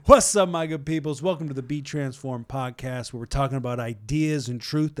What's up, my good peoples? Welcome to the Be Transformed podcast, where we're talking about ideas and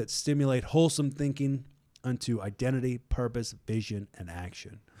truth that stimulate wholesome thinking unto identity, purpose, vision, and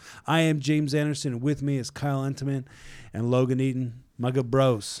action. I am James Anderson, and with me is Kyle Entenman and Logan Eaton, my good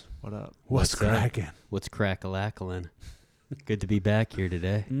bros. What up? What's cracking? What's crack-a-lackling? Good to be back here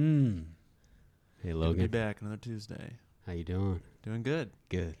today. Hey, Good to Logan. be back another Tuesday. How you doing? Doing good.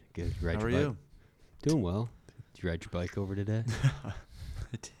 Good. You ride How your are bike? you? Doing well. Did you ride your bike over today?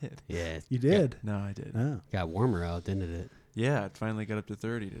 I did. Yeah. You did? No, I did. Oh. Got warmer out, didn't it? Yeah, it finally got up to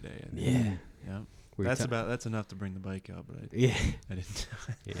 30 today. And Yeah. Yeah. We were That's enough to bring the bike out, but Yeah. I didn't.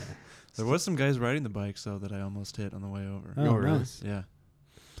 Yeah. There was some guys riding the bike, so that I almost hit on the way over. Oh, No, really? nice. Yeah.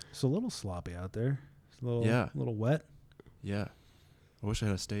 It's a little sloppy out there. It's a little, Yeah. little wet. Yeah. I wish I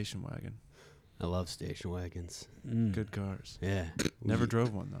had a station wagon. I love station wagons. Good cars. Yeah. Never we,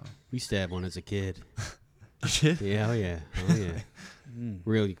 drove one, though. We used to have one as a kid. You did? Yeah, oh yeah.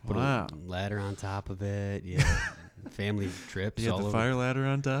 Really put Wow. a ladder on top of it. Yeah. Family trips You all had the over. fire ladder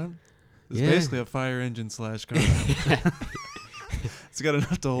on top? It's Yeah. basically a fire engine / car. It's got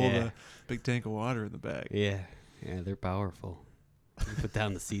enough to hold Yeah. a big tank of water in the back. Yeah, they're powerful. You put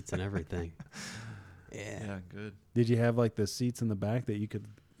down the seats and everything. Yeah. Yeah, good. Did you have like the seats in the back that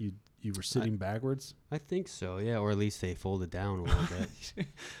you were sitting backwards? I think so, yeah, or at least they folded down a little bit.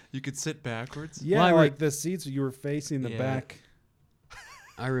 You could sit backwards? Yeah, Well, I like the seats you were facing the Yeah. back.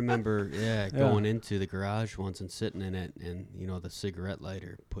 I remember, going into the garage once and sitting in it, and the cigarette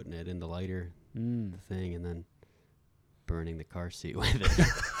lighter, putting it in the lighter thing, and then burning the car seat with it.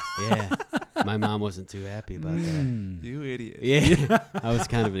 Yeah, my mom wasn't too happy about that. You idiot. Yeah, I was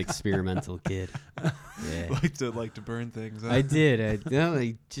kind of an experimental kid. Yeah. like to burn things. Huh? I did.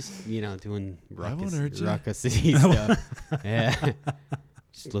 I just doing I won't hurt you. ruckusy stuff. Yeah,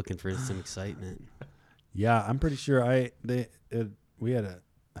 just looking for some excitement. Yeah, I'm pretty sure we had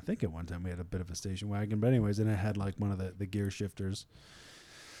I think at one time we had a bit of a station wagon, but anyways, and it had like one of the gear shifters,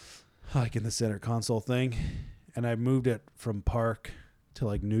 like in the center console thing, and I moved it from park to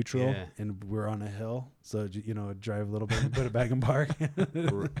like neutral, Yeah. and we're on a hill, so I'd drive a little bit and put it back in park.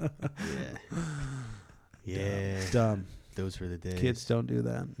 Yeah. Dumb. Those were the days. Kids don't do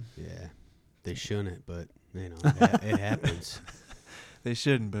that. Yeah, they shouldn't, but it happens. They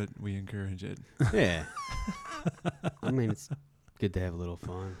shouldn't, but we encourage it. Yeah. I mean, it's good to have a little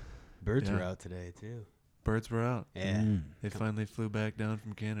fun. Birds Yeah. were out today too. Birds were out. Yeah, They finally flew back down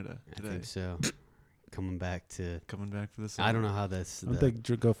from Canada I today. think so. Coming back to, Coming back for the summer. I don't know how this. Don't they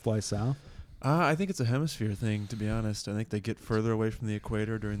go fly south? I think it's a hemisphere thing, to be honest. I think they get further away from the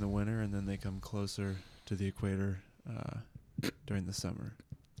equator during the winter, and then they come closer to the equator during the summer.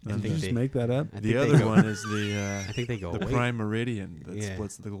 I Did think you just they- make that up? I think The they other go- one is the I think they go the away. prime meridian that Yeah.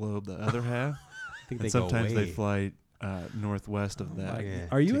 splits the globe. The other half, I think and they sometimes go they away. fly northwest of Oh that. my- Yeah.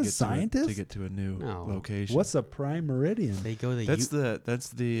 Are you to a get to scientist? to get to a new No. location? What's a prime meridian? They go the. That's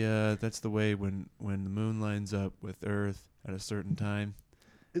the way when the moon lines up with Earth at a certain time,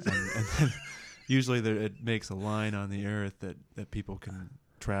 and then usually it makes a line on the Earth that people can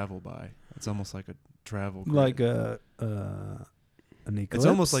travel by. It's almost like a travel grid. Like an eclipse? It's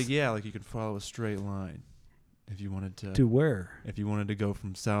almost like like you can follow a straight line if you wanted to where? if you wanted to go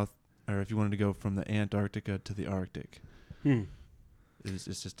from south, or if you wanted to go from the Antarctica to the Arctic. It's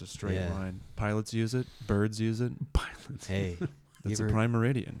just a straight Yeah. line. Pilots use it. Birds use it. Pilots. Hey, It's You a ever- prime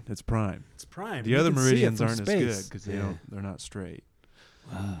meridian. It's prime. It's prime. The You other can see it meridians from aren't as good space. because Yeah. they're not straight.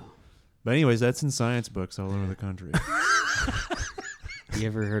 wow. But anyways, that's in science books all over the country. You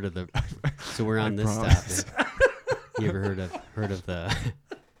ever heard of the? So we're on I this promise. topic. You ever heard of the?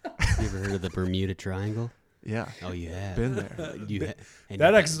 You ever heard of the Bermuda Triangle? Yeah, Oh, you have. been there. And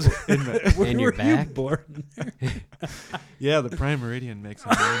That you- actually. Where And were you're you back? born? Yeah, the prime meridian makes a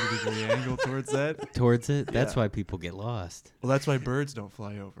 90-degree angle towards that. towards it. That's Yeah. why people get lost. Well, that's why birds don't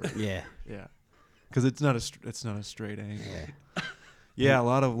fly over it. Yeah. Yeah, because it's not a straight angle. Yeah. Yeah, a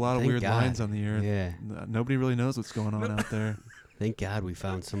lot of Thank weird God. lines on the earth. Yeah. Nobody really knows what's going on out there. Thank God we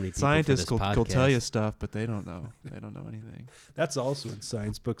found so many people Scientists for this will tell you podcast. stuff, but they don't know. They don't know anything. That's also in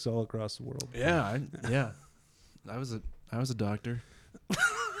science books all across the world. Yeah, I was a doctor.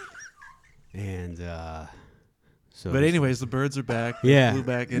 And so. But anyways, the birds are back. They Yeah. flew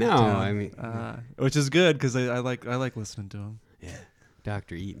back into No, town, I mean- which is good because I like listening to them. Yeah.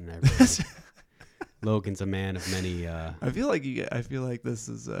 Dr. Eaton. Everybody. Logan's a man of many. I feel like this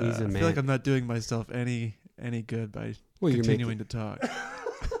is. He's a I man. feel like I'm not doing myself any good by Well, continuing to talk.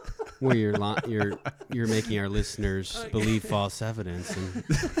 where you're making our listeners believe false evidence, and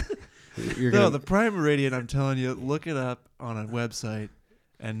you're No, gonna. the prime meridian. I'm telling you, look it up on a website,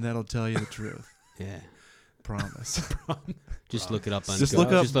 and that'll tell you the truth. Yeah. Promise. Just look it up on Just Google.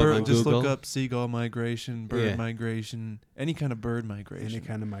 look up Just look on just look Google. up seagull migration, bird Yeah. migration, any kind of bird migration, Any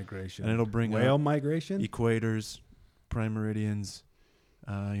kind of migration. and it'll bring whale up migration. equators, prime meridians,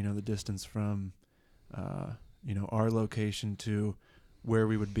 the distance from, our location to where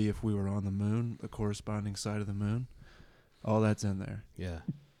we would be if we were on the moon, the corresponding side of the moon. All that's in there. Yeah.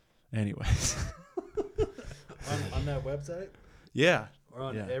 Anyways. on that website Yeah. or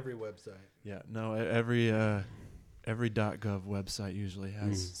on Yeah. every website. Yeah. No, every .gov website usually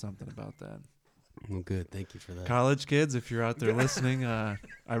has something about that. Well, good. Thank you for that. College kids, if you're out there listening, I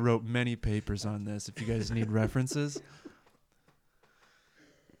wrote many papers on this. If you guys need references,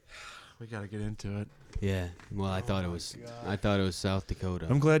 we got to get into it. Yeah. Well, I thought it was South Dakota.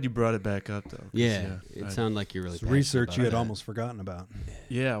 I'm glad you brought it back up, though. 'cause, Yeah. It sounded like you're really It's passionate research about you had that. almost forgotten about.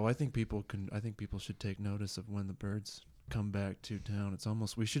 Yeah, well, I think people should take notice of when the birds come back to town. It's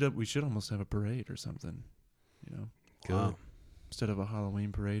almost we should almost have a parade or something, Good. Wow. Instead of a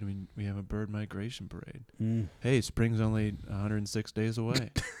Halloween parade, we have a bird migration parade. Mm. Hey, spring's only 106 days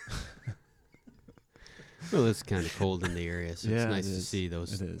away. Well, it's kind of cold in the area, so Yeah, it's nice it to is. see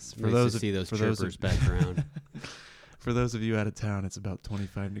those. It is. Nice to see those chirpers back around. For those of you out of town, it's about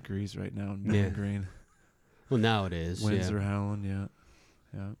 25 degrees right now in Yeah. Bowling Green. Well, now it is. Winds Yeah. are howling. Yeah.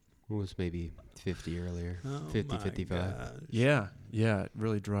 It was maybe 50 earlier. Oh 50, my 55. gosh. Yeah. It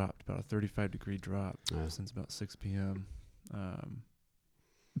really dropped. About a 35-degree drop Oh. since about 6 p.m.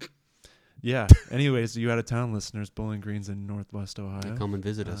 Yeah. Anyways, you out of town listeners, Bowling Green's in Northwest Ohio. Come and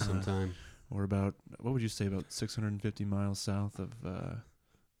visit us Uh, sometime. We're about, what would you say, about 650 miles south of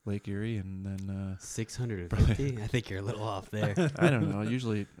Lake Erie, and then 650? I think you're a little off there. I don't know. It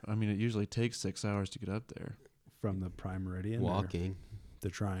usually takes 6 hours to get up there. From the prime meridian. or Walking. the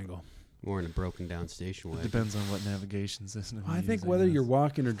triangle. More in a broken down station It wagon. depends on what navigation system. I you think use, whether guess. you're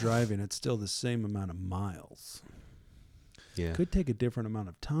walking or driving, it's still the same amount of miles. Yeah. Could take a different amount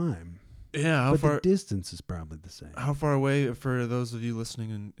of time, Yeah, but the distance is probably the same. how far away, for those of you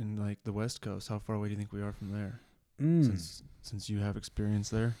listening in like the West Coast, how far away do you think we are from there? Since you have experience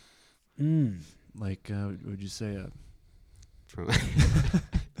there, like would you say From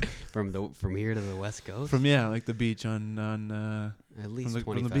from here to the West Coast? from like the beach on At least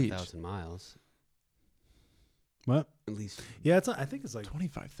from the beach. 25,000 miles. What? At least. Yeah, I think it's like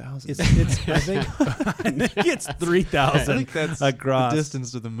 25,000? it's. I think it's 3,000. I think that's across. the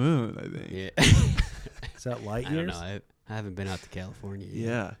distance to the moon. I think. Yeah. Is that light I don't years? know. I haven't been out to California yet.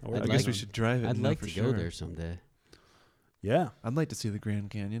 Yeah, Or I I'd guess like- we should drive it. I'd and know like for to sure. go there someday. Yeah, I'd like to see the Grand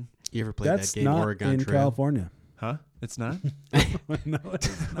Canyon. You ever played that's that game not Oregon in Trail? California. Huh? It's not. No,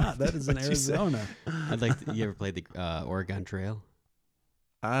 it's not. That is in What'd you say? Arizona. I'd like to, you ever played the Oregon Trail?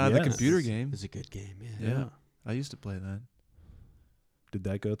 The Yes. computer It's- game. It's a good game, yeah. Yeah. I used to play that. Did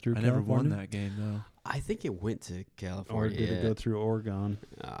that go through I California? never won that game though. I think it went to Or California. did it go through Oregon?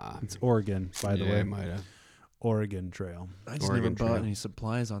 It's Oregon, by the yeah, way. it might have. Oregon Trail. I just Oregon never bought Trail. any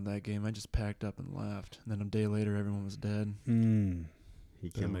supplies on that game. I just packed up and left. And then a day later, everyone was dead. He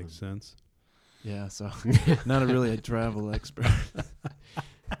That killed makes him. sense. Yeah, so not really a travel expert.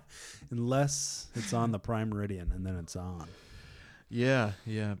 Unless it's on the prime meridian and then it's on. Yeah.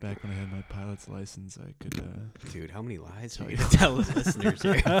 Back when I had my pilot's license, I could. Dude, how many lies are you going to tell the listeners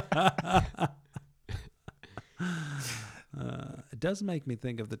here? It does make me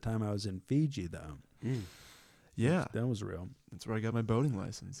think of the time I was in Fiji, though. Yeah, That was real. that's where I got my boating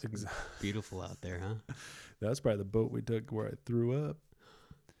license. Beautiful out there, huh? That's probably the boat we took where I threw up.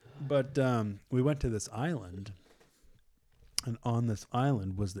 But we went to this island, and on this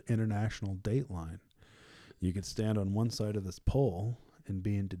island was the international date line. You could stand on one side of this pole and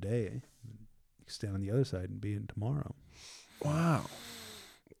be in today. You could stand on the other side and be in tomorrow. Wow.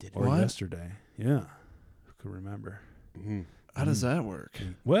 Did Or What? yesterday. Yeah. Who could remember? How does that work?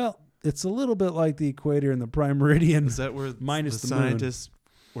 Well, it's a little bit like the equator and the prime meridian. Is that where Minus the the moon. scientists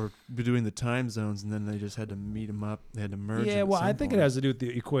were doing the time zones, and then they just had to meet them up? They had to merge. Yeah, at well, I some think point. it has to do with the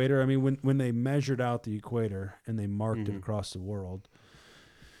equator. I mean, when they measured out the equator and they marked it Mhm. across the world,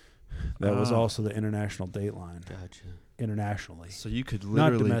 that was Ah. also the international date line. Gotcha. Internationally, So you could not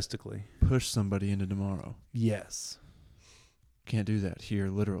literally domestically. push somebody into tomorrow. Yes. Can't do that here,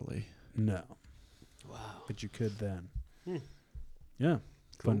 literally. No. Wow. But you could then. Hmm. Yeah.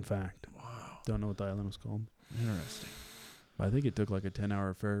 Fun Cool. fact. Wow. Don't know what the island was called. Interesting. But I think it took like a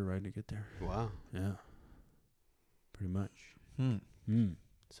 10-hour ferry ride to get there. Wow. Yeah. Pretty much. Hmm.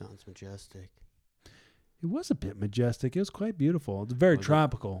 Sounds majestic. It was a bit majestic. It was quite beautiful. It's very Was it?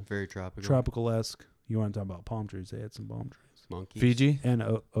 tropical. Very tropical. Tropical-esque. You want to talk about palm trees? They had some palm trees. Monkeys. Fiji? And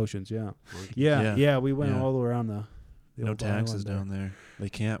oceans, yeah. Monkeys. Yeah, Yeah. we went Yeah. all around the No old taxes island there. down there. They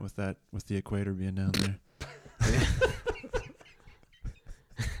can't with the equator being down there.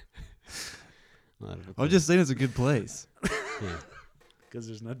 Out of I'm equator. just saying it's a good place. Yeah, Because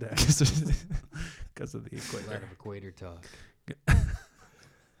there's no dad. 'Cause Because of the a lot equator. of equator talk.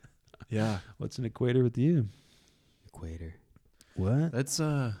 yeah, What's an equator with you? Equator. What? that's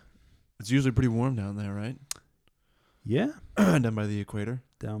it's usually pretty warm down there, right? Yeah. Down by the equator.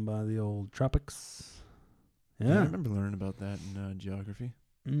 Down by the old tropics. I Yeah. remember learning about that in geography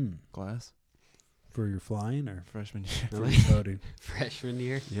class, For your flying or freshman year. for Really? your coding? Freshman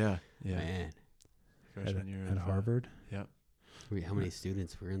year? Yeah, yeah, Man. At, freshman year at of, Harvard? Wait, how many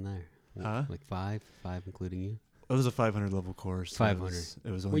students were in there? Huh? Like five including you? It was a 500 level course. so 500.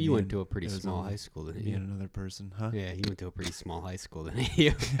 It was only Well, you me went and- to a pretty it was small only high school, didn't me you? and another person, huh? Yeah, you went to a pretty small high school, didn't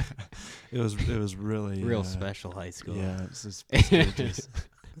you? It was really Real special high school. Yeah, it's just prestigious.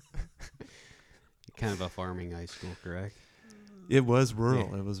 Kind of a farming high school, correct? It was rural.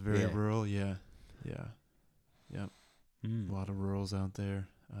 Yeah. It was very Yeah. rural. Yeah, yeah, a Mm. lot of rurals out there.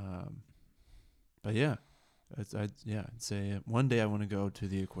 But yeah, I'd say one day I want to go to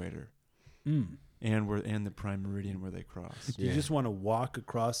the equator Mm. and the prime meridian where they cross. You Yeah. just want to walk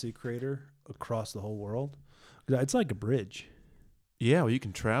across the equator, across the whole world? 'Cause it's like a bridge. Yeah, well, you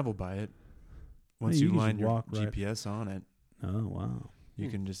can travel by it. Once you you can line just your walk right- GPS on it, Oh, wow. you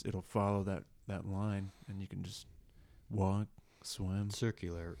can just it'll follow that line, and you can just walk, swim,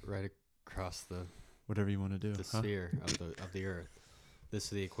 Circular, right across the whatever you want to do. huh? sphere of the Earth. This is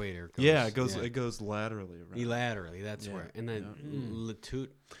the equator. Yeah, it goes laterally around. Laterally, that's Yeah, where. And then yeah.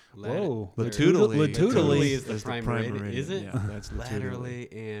 lat- Whoa. Latitudinally, Latitudinally is the prime meridian, is it? Yeah, that's latitudinally.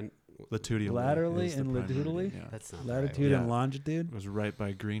 laterally and Latitudinally Laterally is the and prime latitudinally? meridian, Yeah. that's not the Latitude Yeah. and longitude? It was right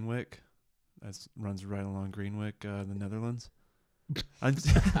by Greenwick. That runs right along Greenwick, the Netherlands. I'm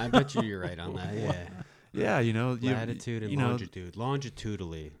I bet you're right on that. Yeah. yeah, Latitude and longitude.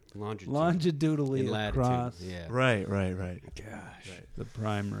 Longitudinally. Longitudinally And latitude. across Yeah. Right. Gosh. Right. the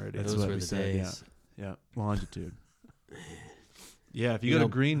prime meridian. That's Those what were we the said, days. Yeah, longitude. Yeah, if you You go know-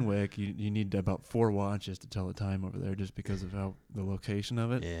 to Greenwick, you need about 4 watches to tell the time over there, just because of how the location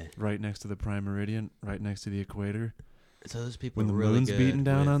of it. Yeah. Right next to the prime meridian, right next to the equator. So those people When the are really moon's good beating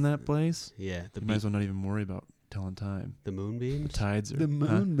down with- on that place, Yeah. you might as well not even worry about telling time. The The moonbeams? tides are The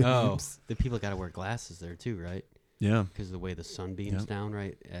moon Oh, beams. the people got to wear glasses there too, right? Yeah, Because of the way the sun beams Yep. down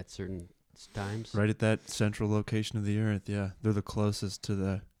right at certain times. right at that central location of the Earth. Yeah, they're the closest to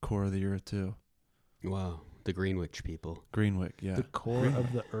the core of the Earth too. Wow. The Greenwich people. Greenwick. Yeah. The core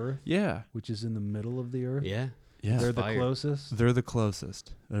of the earth, yeah. which is in the middle of the earth. Yeah. Yeah. They're the Fire. closest. They're the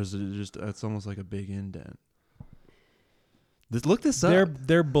closest. There's it's almost like a big indent. Look this up.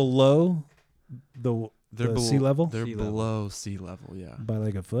 They're below the They're sea level? They're Sea level. below sea level. Yeah. by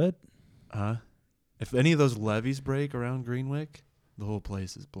like a foot. If any of those levees break around Greenwick, the whole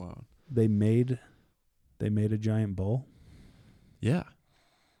place is blown. They made a giant bowl. Yeah.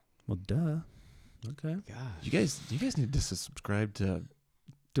 Well, duh. Okay. Gosh. You guys need to subscribe to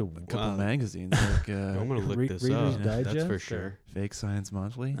To a couple Wow. magazines like I'm going to look this Reader's up. Digest That's for or- sure. Fake Science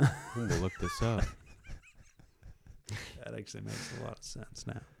Monthly. I'm going to look this up. That actually makes a lot of sense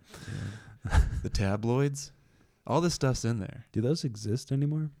now. The tabloids. All this stuff's in there. Do those exist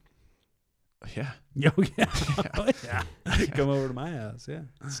anymore? Yeah. Oh yeah. Oh, yeah. Come over to my house. Yeah.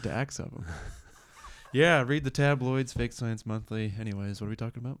 Stacks of them. Yeah, read the tabloids, Fake Science Monthly. Anyways, what are we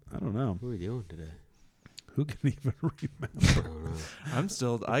talking about? I don't know. What are we doing today? Who can even I remember? don't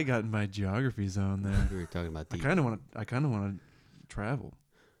know. I got in my geography zone there. We were talking about I the. kind of want to travel.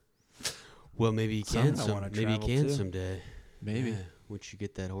 Well, maybe you Some can. I wanna Maybe you travel can too. someday. Maybe. Yeah, once you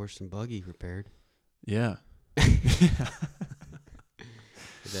get that horse and buggy repaired. Yeah.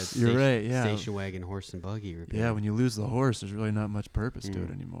 That You're right, yeah. Station wagon, horse and buggy repaired. Yeah, when you lose the horse, there's really not much purpose to it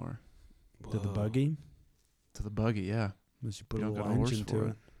Mm. anymore. To the Whoa. buggy? To the buggy, yeah. Unless you put You a don't little got a horse engine for to it.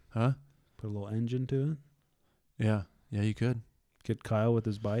 it. Huh? Put a little engine to it. Yeah. Yeah, you could. Get Kyle with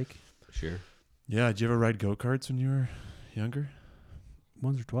his bike Sure. Yeah, did you ever ride go-karts when you were younger?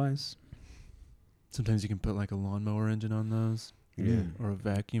 once or twice. Sometimes you can put like a lawnmower engine on those Yeah. or a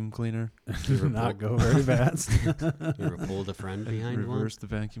vacuum cleaner. You ever Not pull- go very fast. You ever pulled a friend behind one? Reverse the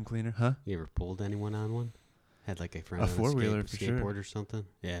vacuum cleaner, huh? You ever pulled anyone on one? Had like a friend A on four-wheeler for sure. skateboard or something?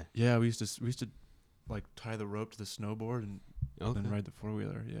 Yeah. Yeah, we used to like tie the rope to the snowboard and Okay. then ride the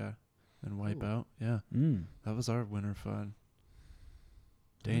four-wheeler, yeah. And wipe Ooh. out. Yeah. Mm. That was our winter fun.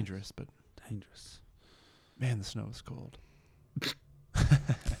 Dangerous, but Dangerous. man, the snow was cold.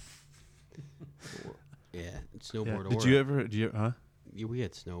 Yeah. Yeah. Snowboard. Did you ever? Huh? Yeah, we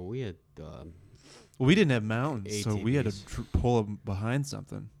had snow. We had. Well, we didn't have mountains, so we had to ATVs. pull 'em behind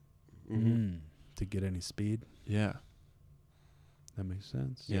something. To get any speed. Yeah. That makes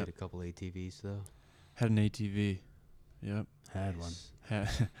sense. You Yeah. had a couple ATVs though. Had an ATV. Yep. Had one.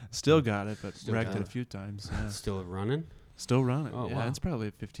 Still got it, but Still wrecked got it a it. few times. Yeah. Still running? Still running. Oh, yeah, wow. it's probably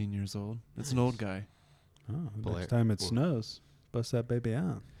 15 years old. It's an old guy. Oh, Blair- next time it well- snows, bust that baby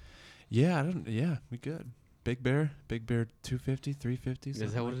out. Yeah, we good. Big Bear 250, 350. Is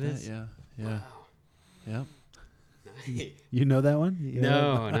something that what like it is? Yeah, yeah, Wow. yeah. Nice. You know that one? You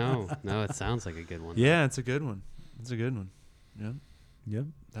know No. It sounds like a good one. Yeah, it's a good one. It's a good one. Yep. Yep.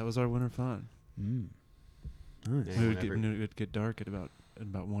 That was our winter fun. Mm. Nice. Yeah. It would get dark at about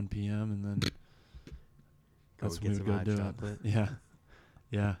 1 p.m. and then Go that's get when we some would hot go do chocolate. it. Yeah,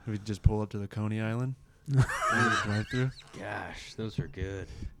 yeah. We'd just pull up to the Coney Island. Drive through. Gosh, those are good.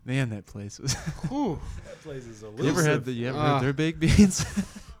 Man, that place was. That place is a You ever had Ah. their baked beans?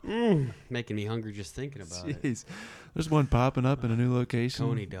 Making me hungry just thinking about it. Jeez. There's one popping up in a new location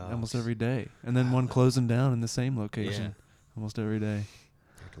Coney dogs. almost every day, and then one closing down in the same location Yeah. almost every day.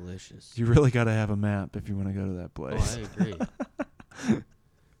 They're delicious. You really got to have a map if you want to go to that Oh, place. I agree.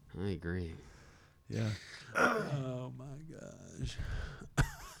 I agree. Yeah. Oh my gosh.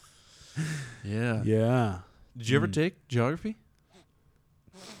 Yeah. Yeah. Did you ever Mm. take geography?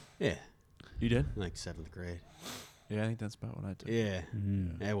 Yeah, You did? like 7th grade. Yeah, I think that's about what I took. Yeah,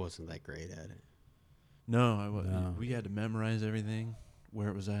 Mm. I wasn't that great at it. No, I was. No. We had to memorize everything, where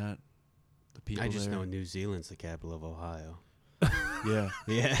it was at, the people I just there. know New Zealand's the capital of Ohio. Yeah.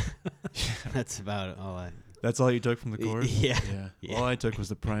 Yeah, that's about all I. That's all you took from the course? Yeah. Yeah. Yeah. All I took was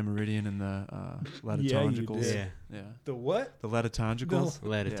the prime meridian and the latitongicals. did. Yeah, Yeah. The what? The latitongicals.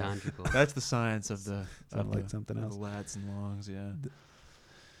 latitongicals. That's the science of the Sound of like the, something of else. the lats and longs, yeah.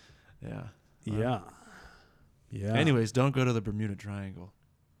 Yeah. Yeah. Yeah. Anyways, don't go to the Bermuda Triangle.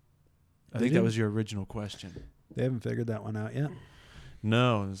 I think Did that you? was your original question. They haven't figured that one out yet.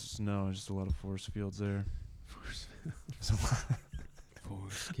 No, it's just a lot of force fields there.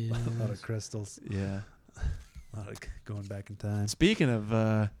 Foreskin. A lot of crystals. Yeah. A lot of going back in time. Speaking of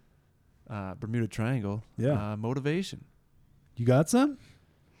Bermuda Triangle, Yeah. motivation. You got some?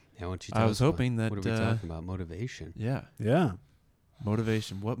 Yeah, why don't you I tell was us about- hoping that What are we talking about? Motivation. yeah, Yeah.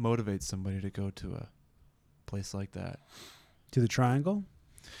 motivation. What motivates somebody to go to a place like that? To the triangle?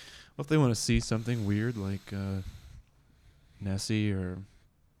 Well, if they want to see something weird like Nessie or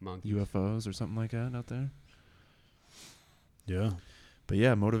Monkey. UFOs or something like that out there. Yeah. But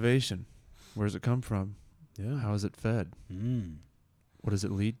yeah, motivation. Where does it come from? Yeah. How is it fed? Mm. What does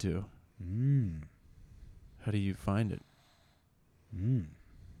it lead to? Mm. How do you find it? Mm.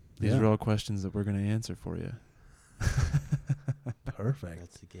 These Yeah. are all questions that we're going to answer for you. Perfect.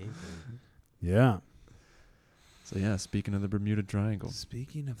 That's the game plan. Yeah. So yeah, speaking of the Bermuda Triangle.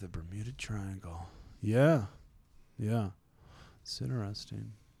 Speaking of the Bermuda Triangle. Yeah. Yeah. It's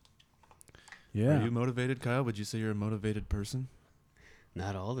interesting. Yeah. Are you motivated, Kyle? Would you say you're a motivated person?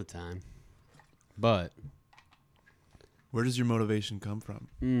 Not all the time, but Where does your motivation come from?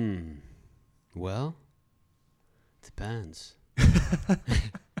 well, depends.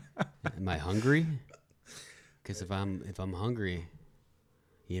 Am I hungry? Because if I'm hungry,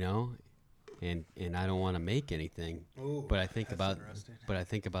 and I don't want to make anything, but I think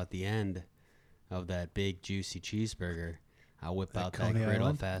about the end of that big juicy cheeseburger. I'll whip That out that Coney griddle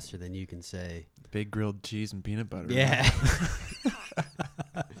Island? faster than you can say. Big grilled cheese and peanut butter. Yeah.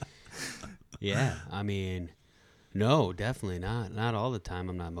 Yeah, I mean, no, definitely not. Not all the time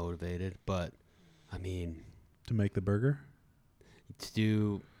I'm not motivated, but I mean, To make the burger?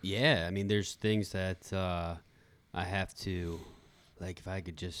 I mean, there's things that I have to, like, if I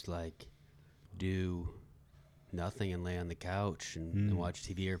could just, like, do nothing and lay on the couch and watch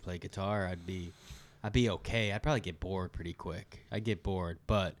TV or play guitar, I'd be okay. I'd probably get bored pretty quick. I'd get bored,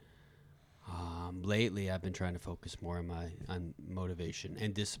 but lately I've been trying to focus more on motivation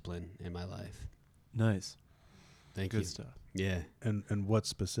and discipline in my life. Nice. Thank Good you. stuff. Yeah. And what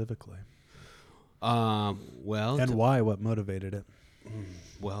specifically? Well, And why? What motivated it?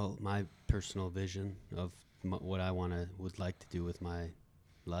 well, my personal vision of what I would like to do with my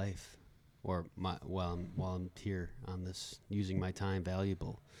life, or while I'm here on this, using my time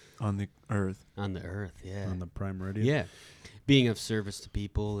valuable On the earth. on the earth. Yeah. On the prime meridian? Yeah, being of service to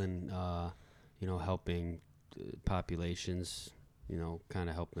people and helping populations. Kind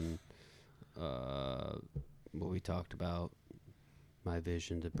of helping. What we talked about, my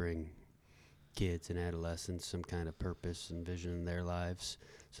vision to bring kids and adolescents some kind of purpose and vision in their lives.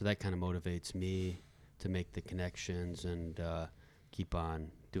 So that kind of motivates me to make the connections and keep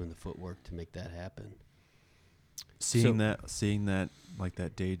on doing the footwork to make that happen. Seeing that like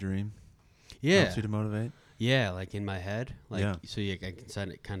that daydream Yeah. helps you to motivate. Yeah, like in my head, Yeah. so I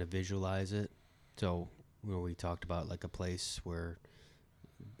can kind of visualize it. So we talked about like a place where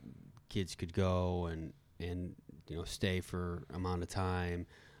kids could go and stay for amount of time,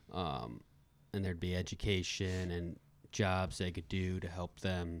 and there'd be education and jobs they could do to help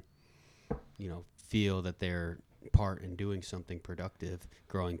them, feel that they're part in doing something productive,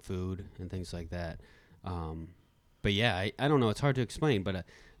 growing food and things like that. But yeah, I don't know. It's hard to explain, but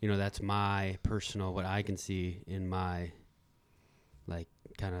that's my personal, what I can see in my like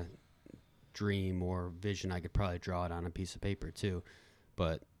kind of dream or vision. I could probably draw it on a piece of paper too,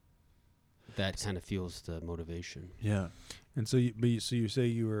 but that kind of fuels the motivation. Yeah. And so you say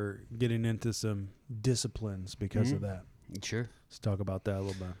you were getting into some disciplines because of that. Sure. Let's talk about that a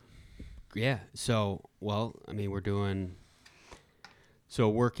little bit. Yeah. So, we're doing,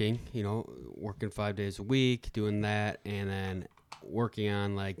 working 5 days a week, doing that, and then working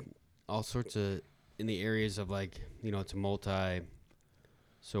on like all sorts of, in the areas of like, it's a multi,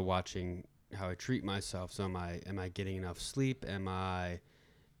 so watching how I treat myself. So am I getting enough sleep? Am I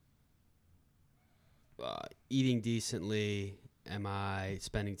eating decently? Am I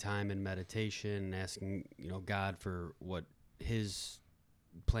spending time in meditation and asking, God for what his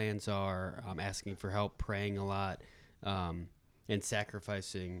plans are? I'm asking for help, praying a lot, and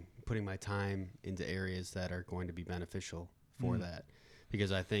sacrificing, putting my time into areas that are going to be beneficial for that.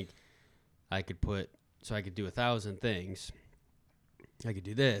 Because I think I could do 1,000 things. I could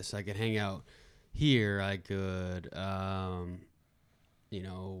do this. I could hang out here. I could,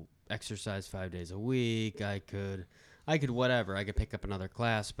 exercise 5 days a week. I could whatever. I could pick up another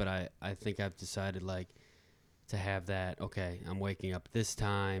class, but I think I've decided like to have that, okay, I'm waking up this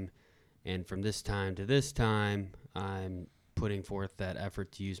time, and from this time to this time, I'm putting forth that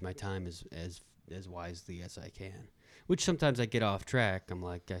effort to use my time as wisely as I can. Which sometimes I get off track. I'm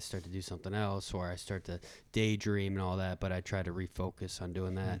like, I start to do something else, or I start to daydream and all that, but I try to refocus on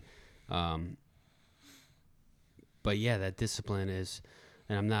doing that. But yeah, that discipline is,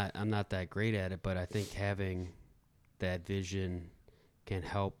 and I'm not that great at it, but I think having that vision can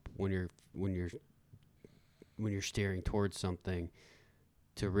help when you're steering towards something,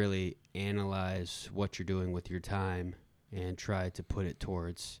 to really analyze what you're doing with your time and try to put it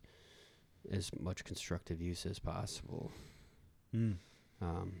towards as much constructive use as possible. Yeah.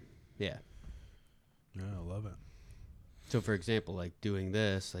 Yeah, I love it. So for example, like doing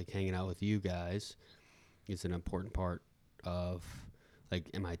this, like hanging out with you guys is an important part of, like,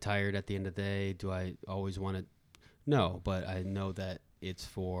 am I tired at the end of the day? Do I always want to? No, but I know that it's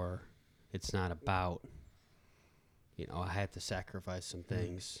not about, I had to sacrifice some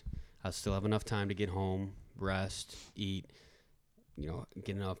things. I'll still have enough time to get home, rest, eat,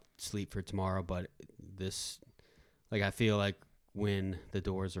 get enough sleep for tomorrow. But this, like, I feel like when the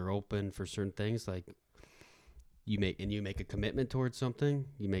doors are open for certain things, like you make a commitment towards something,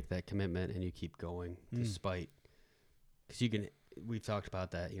 you make that commitment and you keep going despite, because we've talked about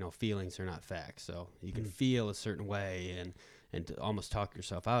that, feelings are not facts. So you can feel a certain way and to almost talk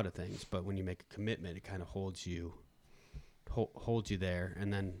yourself out of things. But when you make a commitment, it kind of holds you there.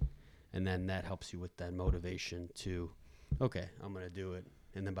 And then that helps you with that motivation to, okay, I'm going to do it.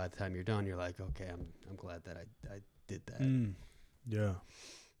 And then by the time you're done, you're like, okay, I'm glad that I did that. Yeah.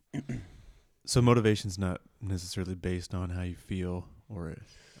 So motivation's not necessarily based on how you feel or a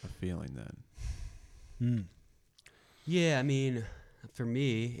feeling then. Yeah, I mean, for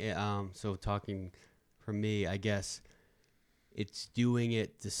me, so talking for me, I guess it's doing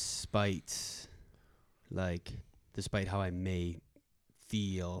it despite how I may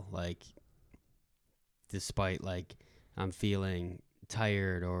feel, like, despite, like, I'm feeling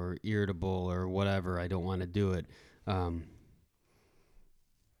tired or irritable or whatever, I don't want to do it.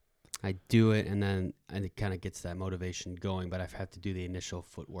 I do it, and then it kind of gets that motivation going, but I have to do the initial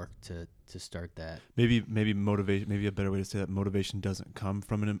footwork to start that. Maybe motivation. Maybe a better way to say that, motivation doesn't come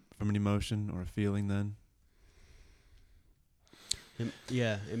from an emotion or a feeling. Then.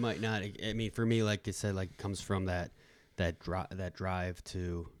 It might not. I mean, for me, like I said, like, it comes from that drive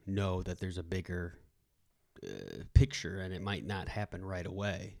to know that there's a bigger picture, and it might not happen right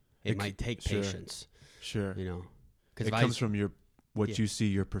away. It might take patience. Sure. Because it comes from what you see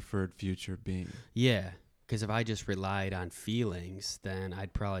your preferred future being. Yeah, because if I just relied on feelings, then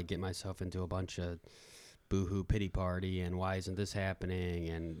I'd probably get myself into a bunch of boohoo pity party and why isn't this happening,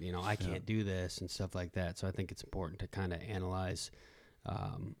 and I can't do this and stuff like that. So I think it's important to kind of analyze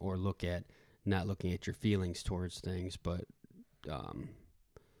or not looking at your feelings towards things, but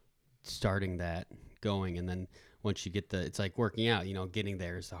starting that going. And then once you get it's like working out, getting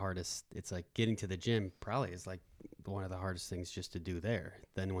there is the hardest. It's like getting to the gym probably is like one of the hardest things just to do there.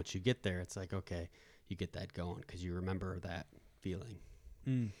 Then once you get there, it's like, okay, you get that going because you remember that feeling.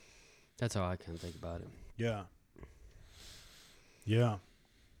 That's how I kind of think about it. Yeah.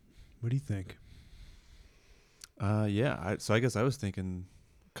 What do you think? Yeah. So I guess I was thinking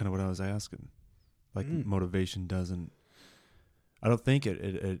kind of what I was asking. Like motivation doesn't. I don't think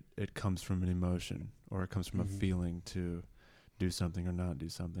it comes from an emotion or it comes from a feeling to do something or not do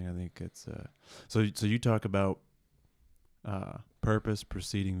something. I think it's so you talk about purpose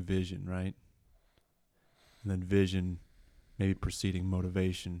preceding vision, right? And then vision maybe preceding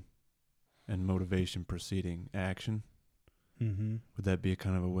motivation, and motivation preceding action. Mm-hmm. Would that be a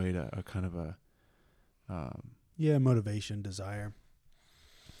kind of a way to Yeah, motivation, desire.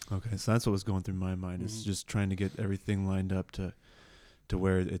 Okay, so that's what was going through my mind. Is just trying to get everything lined up to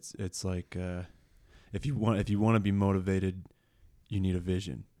where it's like if you want to be motivated, you need a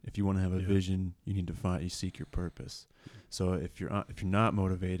vision. If you want to have a vision, you need to seek your purpose. So if you're not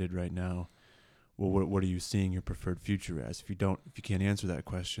motivated right now, well, what are you seeing your preferred future as? If you can't answer that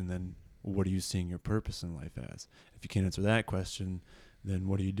question, then what are you seeing your purpose in life as? If you can't answer that question, then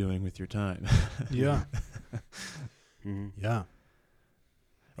what are you doing with your time? Yeah. Yeah.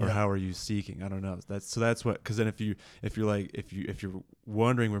 Or how are you seeking? I don't know. That's what. Because then if you're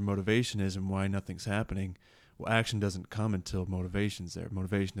wondering where motivation is and why nothing's happening, well, action doesn't come until motivation's there.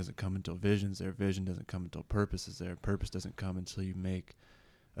 Motivation doesn't come until vision's there. Vision doesn't come until purpose is there. Purpose doesn't come until you make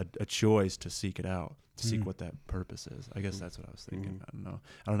a choice to seek it out, to seek what that purpose is. I guess that's what I was thinking. I don't know.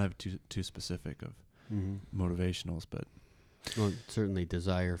 I don't have too specific of motivationals, but well, certainly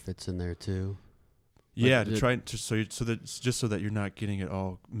desire fits in there too. Yeah, so that you're not getting it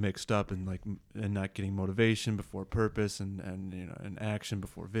all mixed up and not getting motivation before purpose and action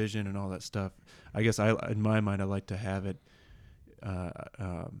before vision and all that stuff. I guess in my mind I like to have it.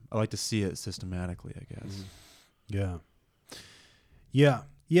 I like to see it systematically, I guess. Yeah.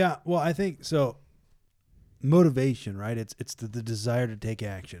 Well, I think so. Motivation, right? It's the desire to take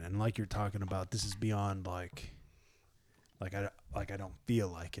action, and like you're talking about, this is beyond like I don't feel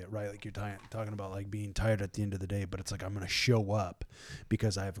like it, right? Like you're talking about like being tired at the end of the day, but it's like I'm going to show up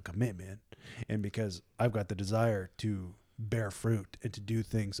because I have a commitment and because I've got the desire to bear fruit and to do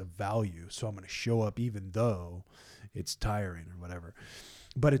things of value. So I'm going to show up even though it's tiring or whatever.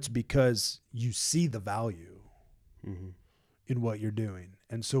 But it's because you see the value in what you're doing.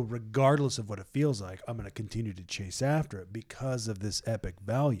 And so regardless of what it feels like, I'm going to continue to chase after it because of this epic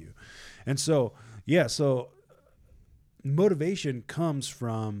value. And so, motivation comes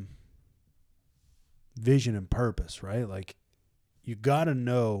from vision and purpose, right? Like you got to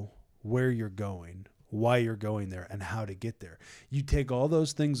know where you're going, why you're going there, and how to get there. You take all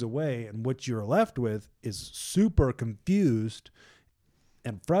those things away, and what you're left with is super confused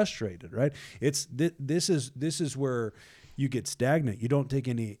and frustrated, right? This is where you get stagnant. You don't take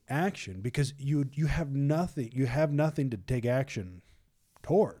any action because you have nothing. You have nothing to take action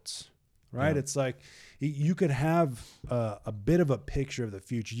towards. Right. Yeah. It's like you could have a bit of a picture of the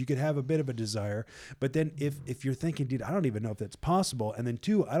future. You could have a bit of a desire. But then if you're thinking, dude, I don't even know if that's possible. And then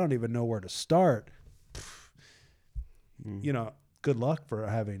two, I don't even know where to start. Good luck for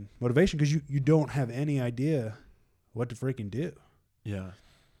having motivation because you don't have any idea what to freaking do. Yeah.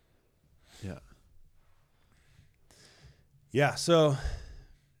 Yeah. Yeah. So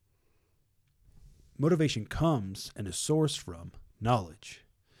motivation comes and is sourced from knowledge.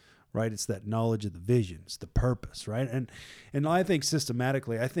 Right, it's that knowledge of the vision, it's the purpose, right? And I think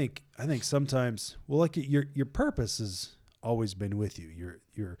systematically, I think sometimes, well, like your purpose has always been with you.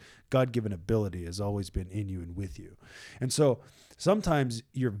 Your God-given ability has always been in you and with you, and so sometimes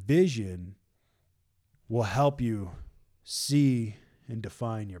your vision will help you see and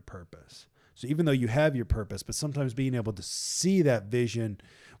define your purpose. So even though you have your purpose, but sometimes being able to see that vision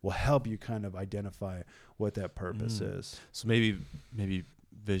will help you kind of identify what that purpose is. So maybe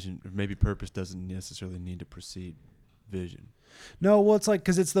vision, or maybe purpose doesn't necessarily need to precede vision. No, well, it's like,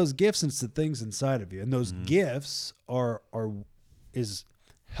 because it's those gifts and it's the things inside of you, and those gifts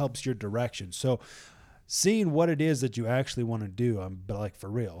helps your direction. So seeing what it is that you actually want to do, but like for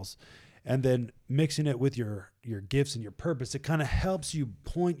reals, and then mixing it with your gifts and your purpose, it kind of helps you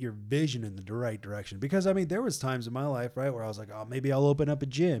point your vision in the right direction. Because I mean, there was times in my life, right, where I was like, oh, maybe I'll open up a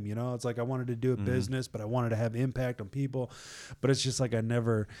gym. It's like I wanted to do a business, but I wanted to have impact on people. But it's just like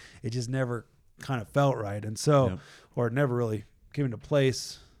it just never kind of felt right. And so, or it never really came into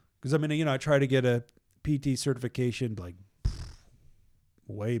place. Because I mean, I tried to get a PT certification like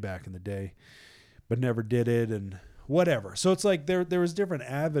way back in the day, but never did it. And whatever. So it's like there was different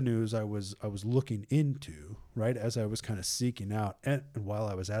avenues I was looking into, right, as I was kind of seeking out. And while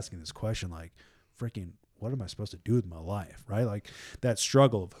I was asking this question, like, freaking, what am I supposed to do with my life, right? Like that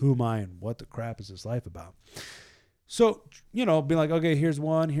struggle of who am I and what the crap is this life about? So, be like, okay, here's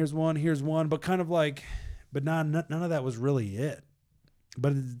one, but kind of like, but none of that was really it.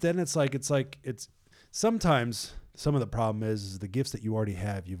 But then it's sometimes some of the problem is the gifts that you already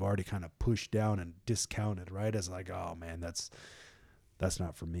have, you've already kind of pushed down and discounted, right? As like, oh man, that's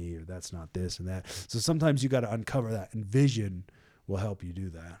not for me, or that's not this and that. So sometimes you got to uncover that, and vision will help you do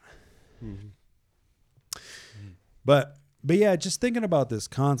that. Mm-hmm. But yeah, just thinking about this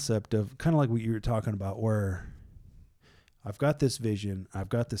concept of kind of like what you were talking about, where I've got this vision, I've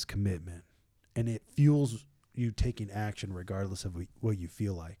got this commitment, and it fuels you taking action regardless of what you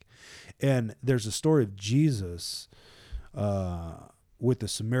feel like. And there's a story of Jesus with the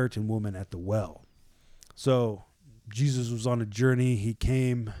Samaritan woman at the well. So Jesus was on a journey. He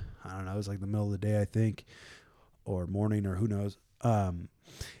came, I don't know, it was like the middle of the day, I think, or morning, or who knows. And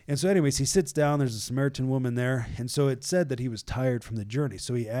so anyways, he sits down, there's a Samaritan woman there. And so it said that he was tired from the journey.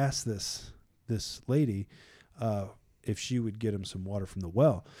 So he asked this lady if she would get him some water from the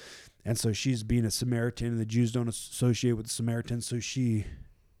well. And so she's being a Samaritan, and the Jews don't associate with the Samaritans. So she,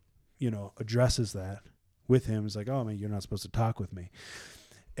 addresses that with him. It's like, oh man, you're not supposed to talk with me.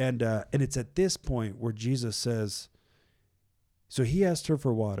 And it's at this point where Jesus says, so he asked her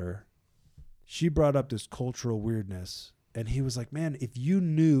for water. She brought up this cultural weirdness. And he was like, man, if you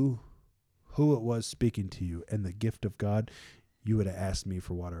knew who it was speaking to you and the gift of God, you would have asked me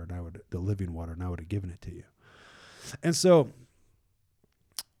for water, and the living water, and I would have given it to you. And so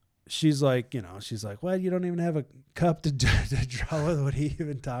she's like, well, you don't even have a cup to draw with. What are you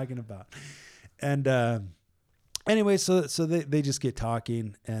even talking about? And anyway, so they just get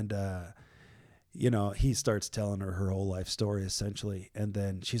talking, and he starts telling her whole life story essentially. And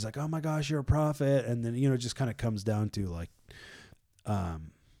then she's like, oh my gosh, you're a prophet. And then, it just kind of comes down to like,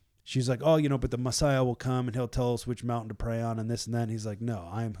 she's like, oh, but the Messiah will come and he'll tell us which mountain to pray on and this and that. And he's like, no,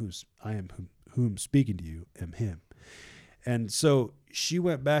 I am whom speaking to you am him. And so she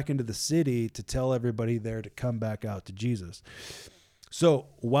went back into the city to tell everybody there to come back out to Jesus. So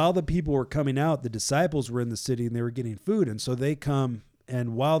while the people were coming out, the disciples were in the city and they were getting food. And so they come,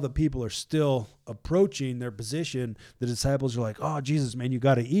 and while the people are still approaching their position, the disciples are like, oh, Jesus, man, you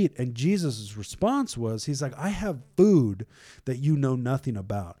got to eat. And Jesus' response was, he's like, I have food that you know nothing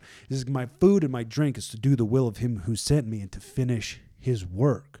about. This is my food, and my drink is to do the will of him who sent me and to finish his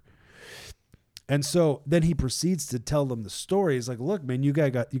work. And so then he proceeds to tell them the story. He's like, look, man, you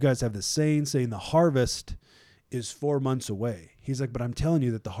guys have this saying the harvest is 4 months away. He's like, but I'm telling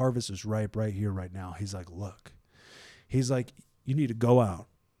you that the harvest is ripe right here, right now. He's like, look. He's like, you need to go out,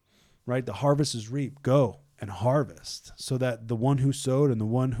 right? The harvest is reaped. Go and harvest, so that the one who sowed and the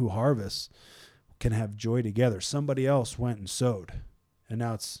one who harvests can have joy together. Somebody else went and sowed, and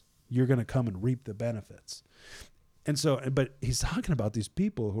now you're going to come and reap the benefits. And so, but he's talking about these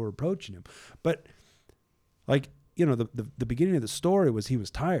people who are approaching him. But like, the beginning of the story was he was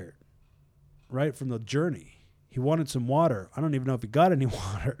tired, right? From the journey. He wanted some water. I don't even know if he got any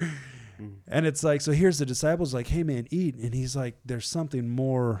water. And it's like, so here's the disciples like, hey man, eat. And he's like, there's something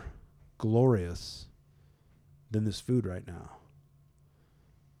more glorious than this food right now.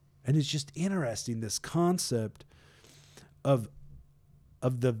 And it's just interesting, this concept of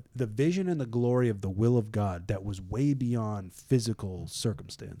the vision and the glory of the will of God that was way beyond physical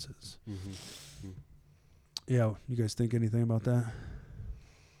circumstances. Mm-hmm. Yeah. You guys think anything about that?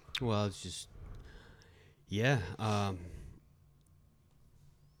 Well, it's just, yeah. I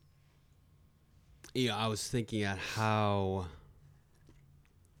was thinking at how,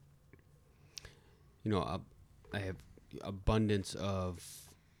 I have abundance of,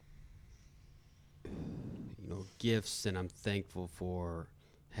 gifts, and I'm thankful for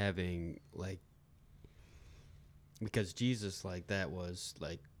having, like, because Jesus, like, that was,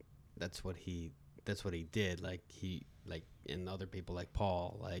 like, that's what he did. Like, and other people like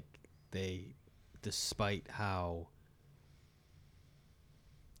Paul, like, they, despite how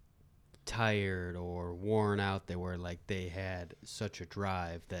tired or worn out they were, like, they had such a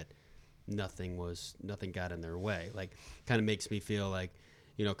drive that nothing got in their way. Like, kind of makes me feel like,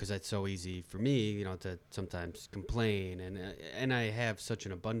 because it's so easy for me, to sometimes complain, and I have such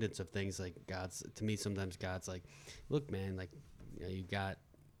an abundance of things. Like, sometimes God's like, look, man, like, you got a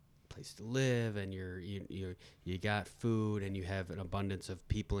place to live, and you got food, and you have an abundance of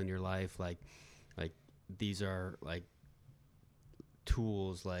people in your life. Like these are like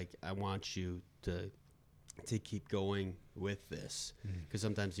tools. Like, I want you to keep going with this, because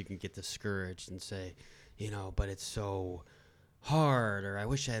sometimes you can get discouraged and say, but it's so hard, or I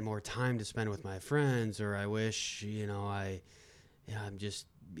wish I had more time to spend with my friends, or I wish, I'm just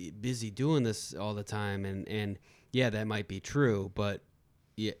busy doing this all the time. And yeah, that might be true, but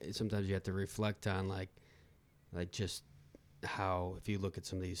yeah, sometimes you have to reflect on like just how, if you look at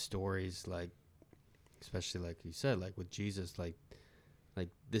some of these stories, like, especially like you said, like with Jesus, like like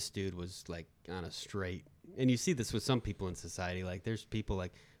this dude was like on a straight, and you see this with some people in society. Like there's people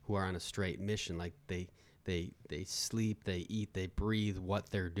like who are on a straight mission. Like they sleep, they eat, they breathe what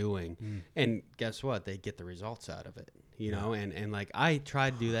they're doing, and guess what? They get the results out of it. You know, and like I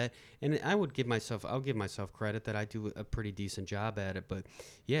try to do that, and I'll give myself credit that I do a pretty decent job at it. But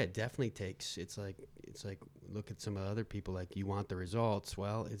yeah, it definitely takes. It's like look at some of the other people. Like you want the results,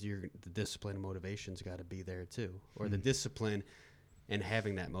 well, the discipline and motivation's got to be there too, or the discipline and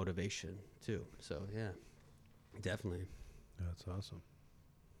having that motivation too. So yeah, definitely. That's awesome.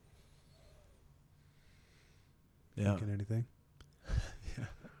 Yeah. Thinking anything?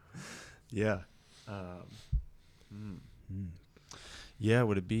 Yeah. Yeah.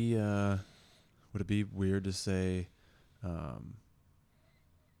 Would it be weird to say,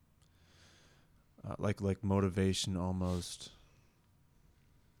 like motivation almost?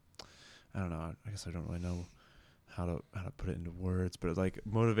 I don't know. I guess I don't really know how to put it into words, but like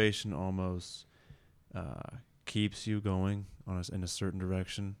motivation almost keeps you going in a certain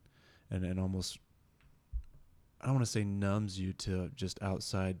direction, and almost, I don't want to say numbs you to just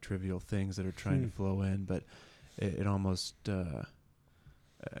outside trivial things that are trying to flow in, but it almost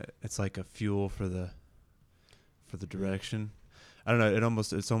it's like a fuel for the direction. I don't know.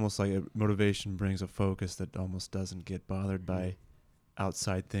 It's almost like motivation brings a focus that almost doesn't get bothered by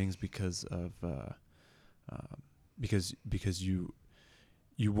outside things because of because you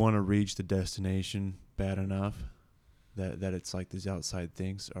want to reach the destination bad enough that it's like these outside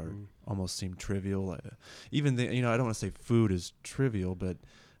things are almost seem trivial. Even I don't want to say food is trivial, but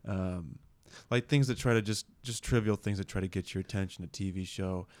like things that try to just trivial things that try to get your attention. A TV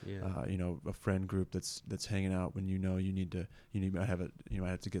show, a friend group that's hanging out when you might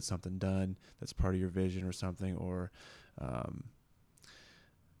have to get something done that's part of your vision or something, or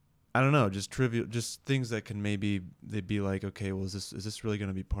I don't know, just trivial, just things that can maybe they'd be like, okay, well, is this really going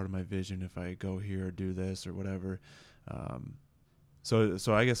to be part of my vision if I go here or do this or whatever.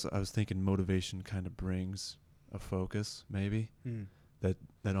 So I guess I was thinking motivation kind of brings a focus, maybe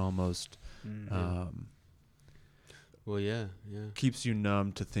that almost keeps you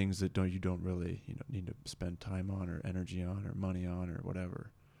numb to things that you don't really need to spend time on or energy on or money on or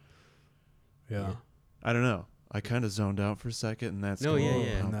whatever. Yeah. I don't know. I kind of zoned out for a second, and that's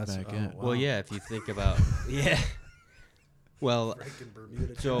And that's back in. Wow. Well, yeah, if you think about well,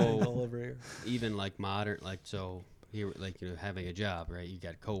 so even like modern, like so here, like having a job, right? You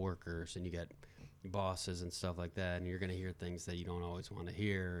got coworkers and you got bosses and stuff like that, and you're gonna hear things that you don't always want to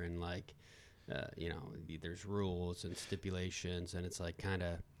hear, and like there's rules and stipulations, and it's like kind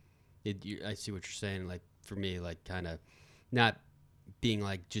of I see what you're saying. Like for me, like kind of not being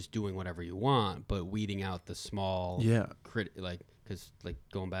like just doing whatever you want, but weeding out the small because like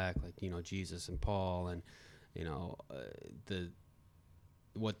going back, like Jesus and Paul and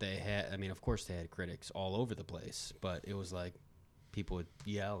what they had. I mean, of course they had critics all over the place, but it was like people would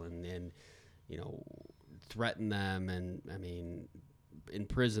yell and threaten them, and I mean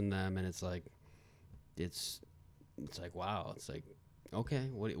imprison them, and it's like wow, it's like, okay,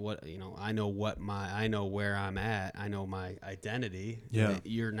 what I know I know where I'm at. I know my identity. Yeah.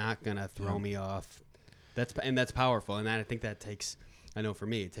 You're not going to throw me off. That's powerful. And I think that takes, I know for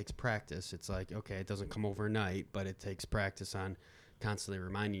me, it takes practice. It's like, okay, it doesn't come overnight, but it takes practice on constantly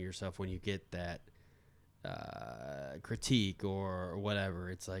reminding yourself when you get that critique or whatever.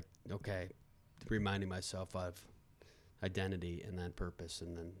 It's like, okay, reminding myself of identity and then purpose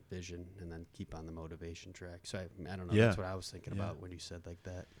and then vision and then keep on the motivation track. So I don't know. That's what I was thinking about when you said like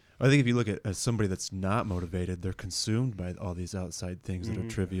that. I think if you look at somebody that's not motivated, they're consumed by all these outside things that are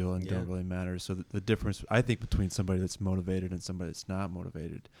trivial and don't really matter. So the difference, I think, between somebody that's motivated and somebody that's not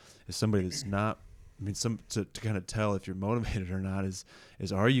motivated is somebody that's not. I mean, to kind of tell if you're motivated or not is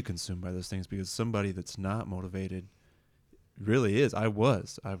are you consumed by those things? Because somebody that's not motivated really is. I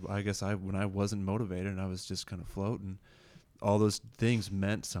guess when I wasn't motivated and I was just kind of floating, all those things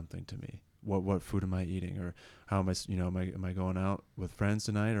meant something to me. What food am I eating, or how am I? Am I going out with friends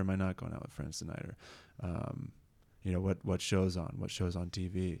tonight, or am I not going out with friends tonight, or what shows on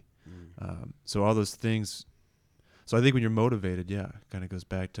TV. So all those things. So I think when you're motivated, kind of goes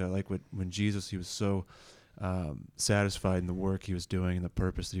back to like when Jesus, he was so satisfied in the work he was doing and the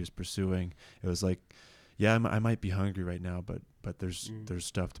purpose that he was pursuing. It was like, I might be hungry right now, but there's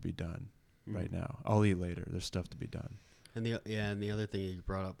stuff to be done right now. I'll eat later. There's stuff to be done. And the other thing you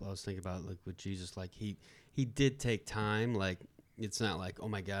brought up, I was thinking about like with Jesus, like he did take time. Like it's not like, oh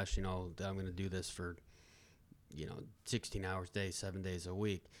my gosh, I'm going to do this for 16 hours a day, 7 days a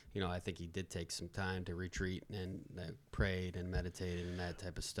week. I think he did take some time to retreat and prayed and meditated and that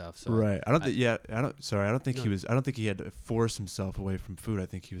type of stuff. So right. I don't think I don't think he had to force himself away from food. I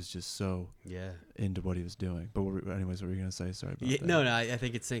think he was just so into what he was doing. But anyways, what were you gonna say? Sorry about that. No, I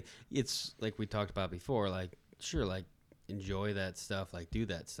think it's like we talked about before. Like, sure, like enjoy that stuff, like do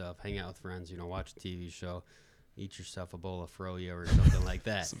that stuff, hang out with friends, watch a TV show, eat yourself a bowl of froyo or something like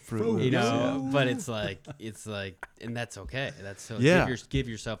that. Some Fruit Loops, But it's like, and that's okay. That's so give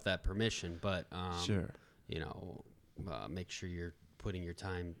yourself that permission. But sure, make sure you're putting your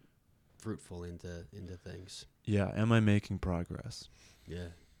time fruitful into things. Yeah. Am I making progress? Yeah.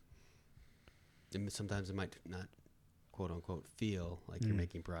 And sometimes it might not, quote unquote, feel like you're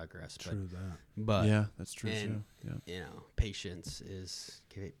making progress. True that. But yeah, that's true. And, yeah. Patience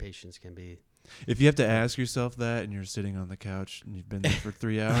can be. If you have to ask yourself that and you're sitting on the couch and you've been there for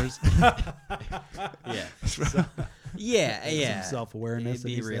 3 hours. Yeah. Some self-awareness.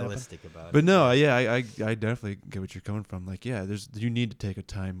 Be realistic about it. But no, I definitely get what you're coming from. Like, you need to take a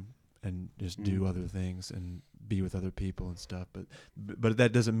time and just do other things and be with other people and stuff. But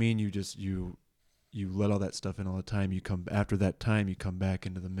that doesn't mean you let all that stuff in all the time. After that time, you come back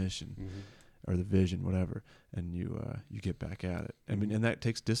into the mission or the vision, whatever, and you get back at it. I mean, and that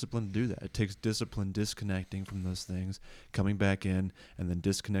takes discipline to do that. It takes discipline disconnecting from those things, coming back in, and then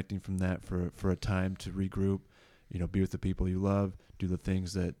disconnecting from that for a time to regroup, be with the people you love, do the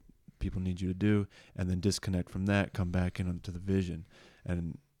things that people need you to do, and then disconnect from that, come back into the vision.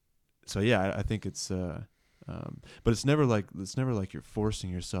 And so, I think it's, but it's never like you're forcing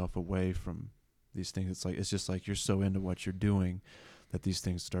yourself away from these things. It's just like you're so into what you're doing that these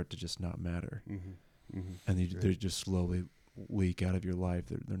things start to just not matter. And they just slowly leak out of your life.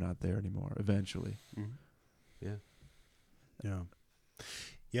 They're not there anymore eventually. Yeah,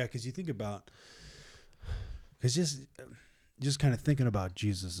 because you think about, because just kind of thinking about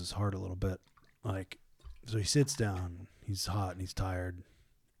Jesus's heart a little bit. Like, so he sits down, he's hot and he's tired,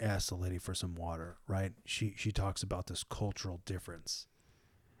 asks the lady for some water, right? She talks about this cultural difference.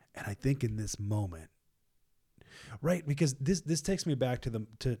 And I think in this moment, right, because this takes me back to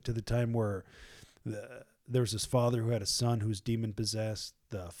the time where there was this father who had a son who was demon possessed.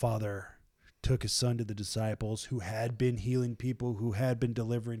 The father took his son to the disciples who had been healing people, who had been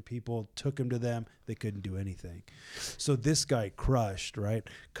delivering people, took him to them. They couldn't do anything. So this guy, crushed, right,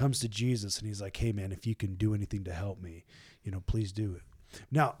 comes to Jesus and he's like, hey man, if you can do anything to help me, please do it.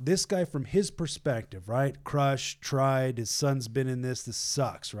 Now, this guy, from his perspective, right, crushed, tried, his son's been in this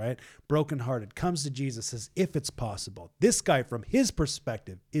sucks, right, brokenhearted, comes to Jesus, says, if it's possible. This guy, from his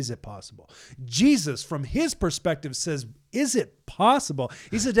perspective, is it possible? Jesus, from his perspective, says, is it possible?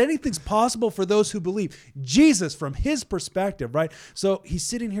 He said, anything's possible for those who believe. Jesus, from his perspective, right, so he's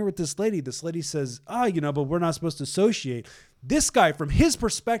sitting here with this lady. This lady says, but we're not supposed to associate. This guy, from his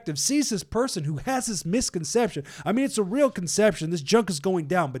perspective, sees this person who has this misconception. I mean, it's a real conception. This junk is going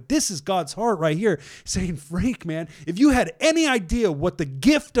down, but this is God's heart right here saying, Frank, man, if you had any idea what the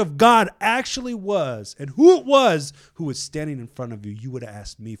gift of God actually was and who it was who was standing in front of you, you would have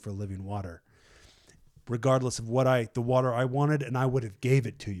asked me for living water, regardless of the water I wanted, and I would have gave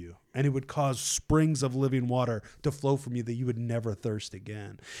it to you. And it would cause springs of living water to flow from you that you would never thirst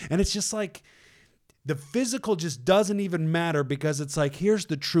again. And it's just like, the physical just doesn't even matter, because it's like, here's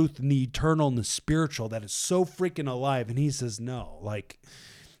the truth and the eternal and the spiritual that is so freaking alive. And he says, no, like,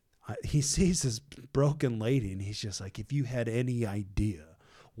 he sees this broken lady and he's just like, if you had any idea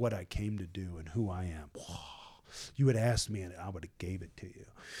what I came to do and who I am, you would ask me and I would have gave it to you.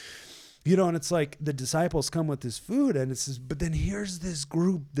 And it's like the disciples come with this food and it says, but then here's this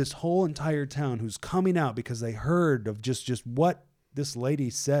group, this whole entire town who's coming out because they heard of just what this lady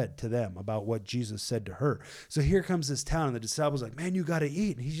said to them about what Jesus said to her. So here comes this town and the disciples are like, man, you got to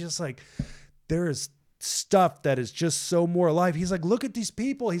eat. And he's just like, there is stuff that is just so more alive. He's like, look at these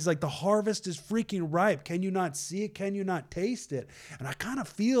people. He's like, the harvest is freaking ripe. Can you not see it? Can you not taste it? And I kind of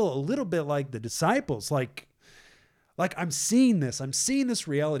feel a little bit like the disciples, like I'm seeing this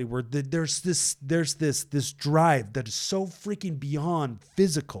reality where there's this drive that is so freaking beyond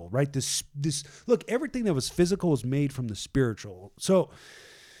physical, right? This look, everything that was physical was made from the spiritual. So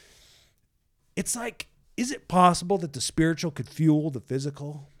it's like, is it possible that the spiritual could fuel the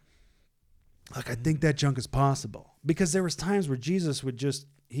physical? Like, I think that junk is possible, because there was times where Jesus would just,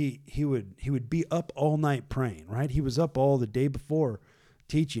 he would be up all night praying, right? He was up all the day before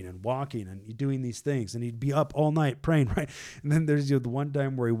teaching and walking and doing these things, and he'd be up all night praying, right? And then there's the one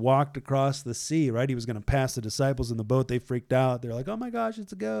time where he walked across the sea, right? He was going to pass the disciples in the boat. They freaked out. They're like, "Oh my gosh,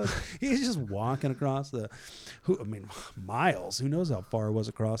 it's a ghost!" He's just walking across miles. Who knows how far it was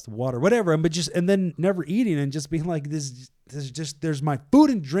across the water, whatever. And then never eating and just being like, there's my food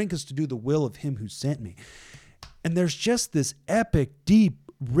and drink is to do the will of him who sent me. And there's just this epic,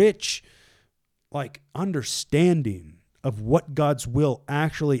 deep, rich, like understanding of what God's will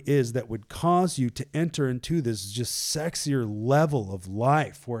actually is that would cause you to enter into this just sexier level of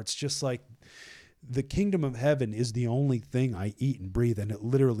life where it's just like the kingdom of heaven is the only thing I eat and breathe, and it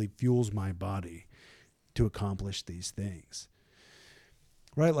literally fuels my body to accomplish these things.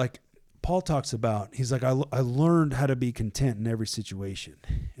 Right? Like Paul talks about, he's like, I learned how to be content in every situation.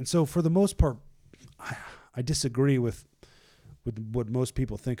 And so for the most part, I disagree with what most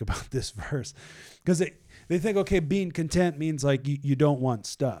people think about this verse, because they think, okay, being content means like you don't want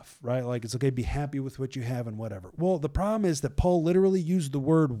stuff, right? Like it's okay, be happy with what you have and whatever. Well, the problem is that Paul literally used the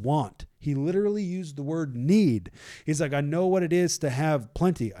word want. He literally used the word need. He's like, I know what it is to have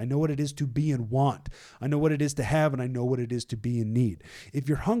plenty. I know what it is to be in want. I know what it is to have, and I know what it is to be in need. If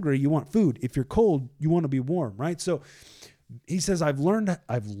you're hungry, you want food. If you're cold, you want to be warm, right? So he says, I've learned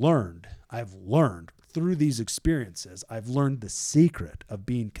through these experiences, I've learned the secret of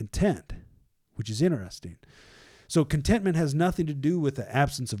being content, which is interesting. So contentment has nothing to do with the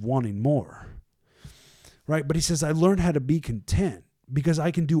absence of wanting more, right? But he says, I learned how to be content because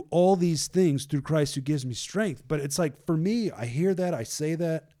I can do all these things through Christ who gives me strength. But it's like, for me, I hear that, I say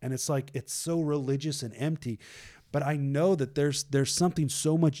that, and it's like, it's so religious and empty. But I know that there's something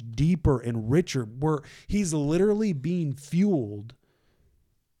so much deeper and richer where he's literally being fueled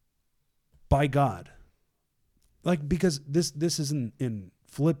by God. Like, because this is in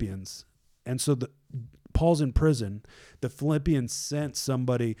Philippians, and so Paul's in prison. The Philippians sent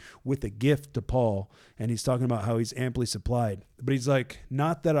somebody with a gift to Paul, and he's talking about how he's amply supplied. But he's like,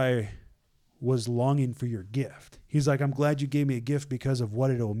 not that I was longing for your gift. He's like, I'm glad you gave me a gift because of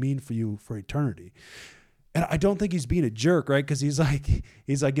what it'll mean for you for eternity. And I don't think he's being a jerk, right? Because he's like,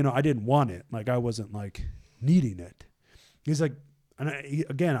 I didn't want it. Like, I wasn't like needing it. He's like,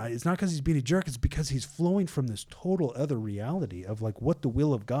 it's not because he's being a jerk. It's because he's flowing from this total other reality of like what the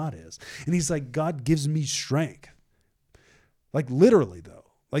will of God is. And he's like, God gives me strength. Like literally though,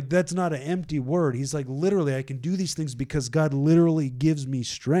 like that's not an empty word. He's like, literally, I can do these things because God literally gives me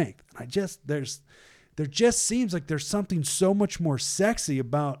strength. And there just seems like there's something so much more sexy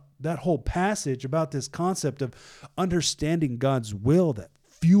about that whole passage, about this concept of understanding God's will that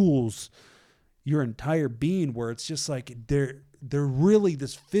fuels your entire being, where it's just like there really,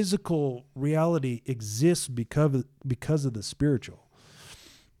 this physical reality exists because of the spiritual.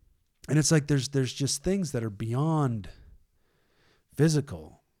 And it's like there's just things that are beyond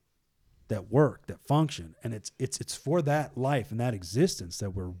physical that work, that function. And it's for that life and that existence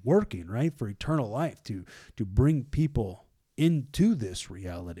that we're working, right? For eternal life, to bring people into this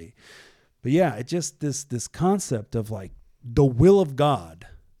reality. But yeah, it just this concept of like the will of God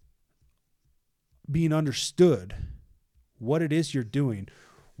being understood, what it is you're doing,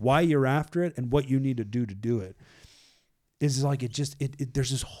 why you're after it, and what you need to do it, is like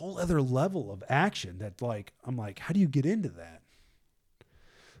there's this whole other level of action that like, I'm like, how do you get into that?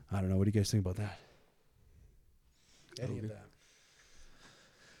 I don't know. What do you guys think about that? Any of that?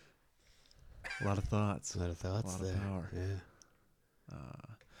 A lot of thoughts. A lot of thoughts there. A lot of power.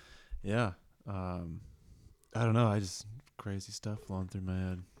 Yeah. I don't know. I just crazy stuff flowing through my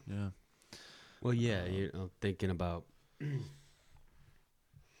head. Yeah. Well, yeah. Thinking about.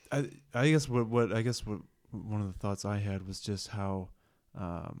 I guess what one of the thoughts I had was just how,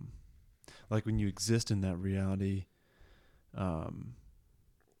 like when you exist in that reality,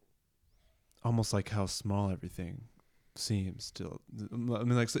 almost like how small everything seems still. I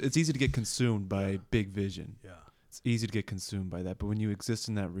mean, like, it's easy to get consumed by big vision. Yeah. It's easy to get consumed by that. But when you exist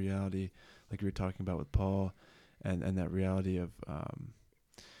in that reality, like you were talking about with Paul, and that reality of,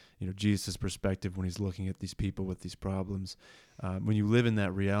 Jesus' perspective when he's looking at these people with these problems, when you live in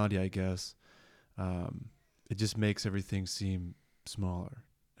that reality, I guess, it just makes everything seem smaller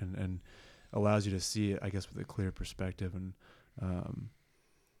and allows you to see it, I guess, with a clear perspective. And,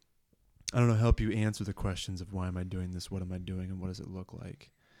 I don't know, help you answer the questions of why am I doing this? What am I doing? And what does it look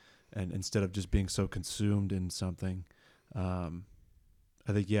like? And instead of just being so consumed in something, I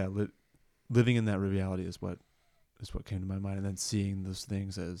think, living in that reality is what came to my mind. And then seeing those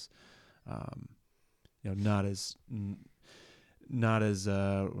things as, not as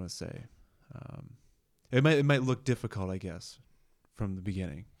what do I say? It might look difficult, I guess, from the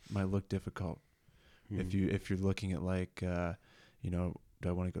beginning. It might look difficult if you're looking at like,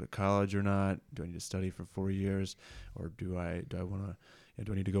 I want to go to college or not? Do I need to study for 4 years, or do I want to?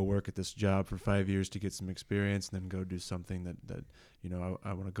 Do I need to go work at this job for 5 years to get some experience and then go do something that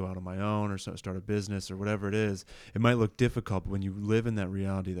I want to go out on my own or start a business or whatever it is? It might look difficult, but when you live in that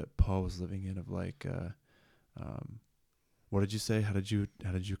reality that Paul was living in, of like, what did you say? How did you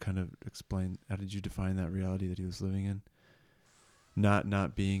kind of explain? How did you define that reality that he was living in?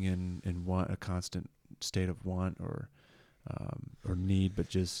 Not being in want, a constant state of want or need, but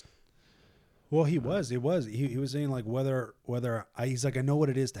just. Well, he was saying like he's like, I know what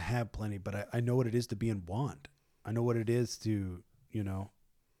it is to have plenty, but I know what it is to be in want. I know what it is to,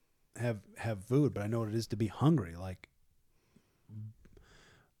 have food, but I know what it is to be hungry. Like,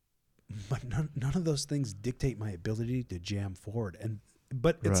 but none of those things dictate my ability to jam forward.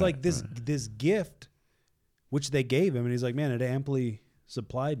 But it's like this gift, which they gave him, and he's like, man, it amply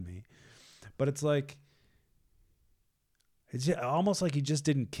supplied me. But it's like, it's almost like he just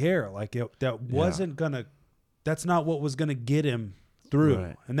didn't care. Like that's not what was gonna get him through,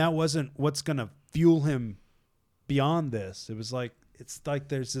 right. And that wasn't what's gonna fuel him beyond this. It's like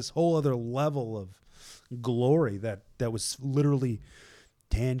there's this whole other level of glory that was literally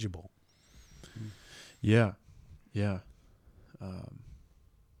tangible. Yeah.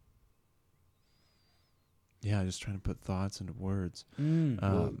 Just trying to put thoughts into words.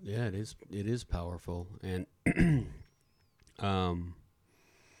 Well, yeah, it is powerful, and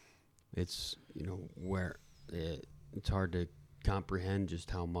it's where it's hard to comprehend just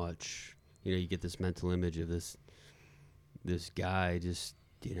how much you get this mental image of this guy just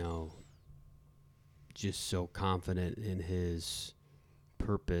so confident in his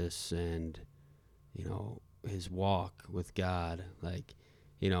purpose and his walk with God, like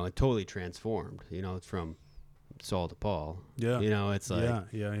it totally transformed. It's from Saul to Paul. Yeah. It's like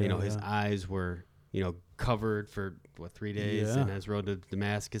his eyes were covered for 3 days and his road to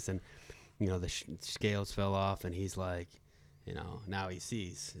Damascus, and the scales fell off, and he's like, now he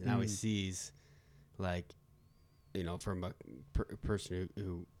sees. Now he sees, like, from a person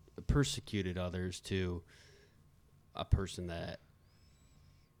who persecuted others to a person that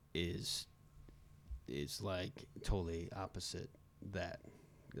is like totally opposite that.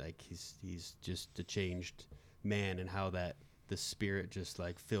 Like he's just a changed man, and how that the Spirit just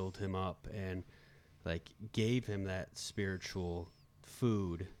like filled him up and like gave him that spiritual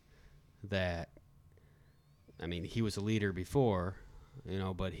food that, I mean, he was a leader before,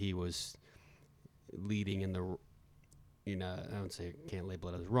 but he was leading in the, I don't say, can't label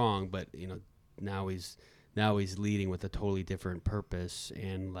it as wrong, but now he's leading with a totally different purpose.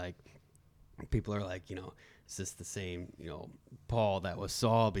 And like people are like, is this the same, Paul that was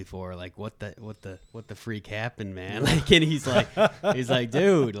Saul before? Like what the freak happened, man? Like, and he's like,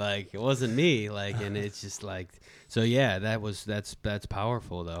 dude, like it wasn't me. Like, and it's just like, so yeah, that's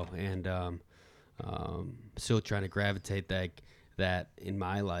powerful though. And, still trying to gravitate that in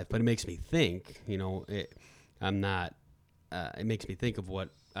my life, but it makes me think, it makes me think of what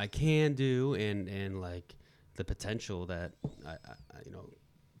I can do and like the potential that I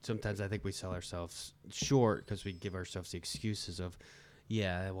sometimes I think we sell ourselves short because we give ourselves the excuses of,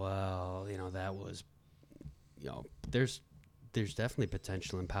 that was, there's definitely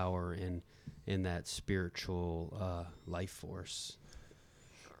potential and power in that spiritual life force.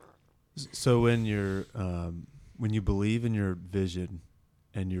 So when you're when you believe in your vision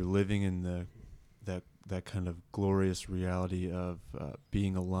and you're living in that kind of glorious reality of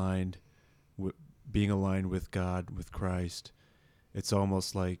being aligned with God, with Christ, it's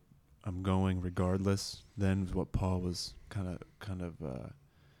almost like I'm going regardless. Then what Paul was kind of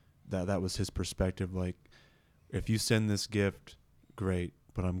that was his perspective. Like, if you send this gift, great,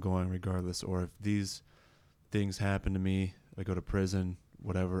 but I'm going regardless. Or if these things happen to me, I go to prison,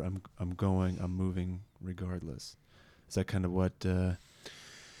 whatever, I'm moving regardless. Is that kind of what?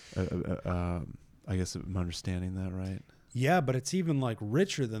 I guess I'm understanding that right. Yeah, but it's even like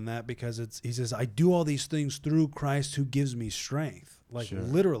richer than that, because he says, I do all these things through Christ who gives me strength. Like, sure.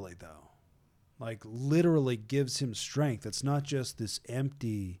 Literally though, like literally gives him strength. It's not just this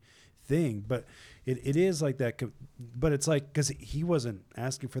empty thing, but it is like that. But it's like, because he wasn't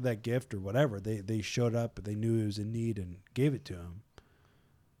asking for that gift or whatever. They showed up, they knew he was in need and gave it to him.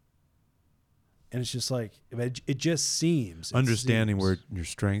 And it's just like, it just seems. Understanding where your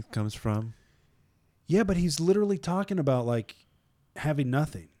strength comes from. Yeah, but he's literally talking about like having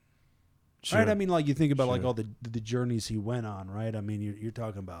nothing. Sure. Right? I mean, like you think about like all the journeys he went on, right? I mean, you're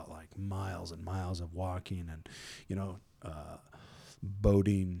talking about like miles and miles of walking and,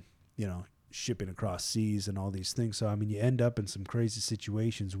 boating, shipping across seas and all these things. So, I mean, you end up in some crazy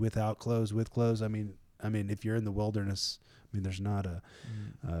situations without clothes, with clothes. I mean, I mean, if you're in the wilderness, I mean, there's not a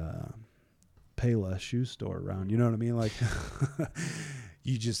Payless shoe store around. You know what I mean? Like,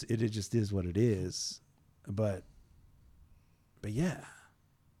 it just is what it is. But yeah,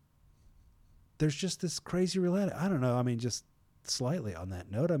 there's just this crazy reality. I don't know. I mean, just slightly on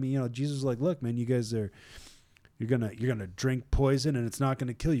that note. I mean, you know, Jesus was like, look, man, you guys are. You're gonna drink poison and it's not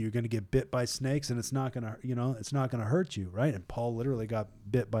gonna kill you. You're gonna get bit by snakes and it's not gonna hurt you, right? And Paul literally got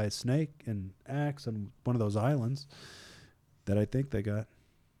bit by a snake in Acts on one of those islands that I think they got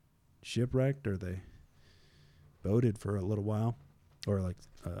shipwrecked or they boated for a little while, or like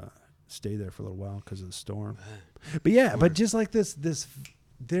stayed there for a little while because of the storm. But yeah, but just like this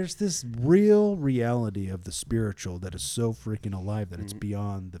there's this real reality of the spiritual that is so freaking alive that it's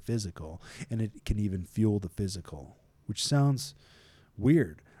beyond the physical, and it can even fuel the physical, which sounds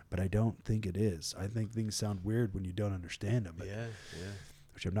weird, but I don't think it is. I think things sound weird when you don't understand them. Yeah.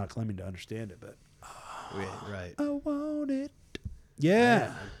 Which I'm not claiming to understand it, but Right. I want it.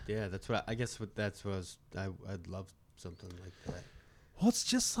 Yeah. Yeah, that's what I guess. I'd love something like that. Well, it's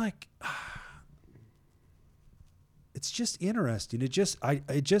just like. It's just interesting. It just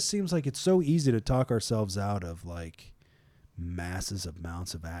seems like it's so easy to talk ourselves out of like massive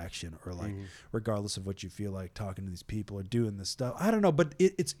amounts of action, or like regardless of what you feel like talking to these people or doing this stuff. I don't know, but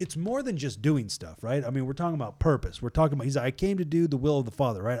it's more than just doing stuff, right? I mean, we're talking about purpose. We're talking about I came to do the will of the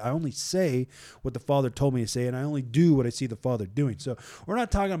Father, right? I only say what the Father told me to say, and I only do what I see the Father doing. So we're not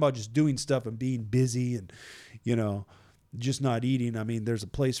talking about just doing stuff and being busy and, you know, just not eating. I mean, there's a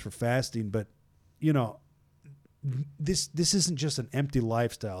place for fasting, but, you know, this isn't just an empty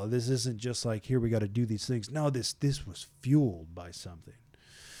lifestyle. This isn't just like, here we got to do these things. No, this was fueled by something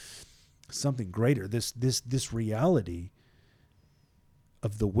greater. This reality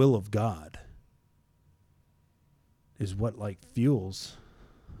of the will of God is what like fuels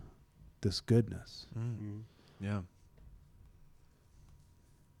this goodness. Yeah.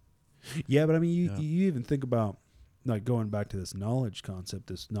 Yeah, but I mean, you even think about like going back to this knowledge concept,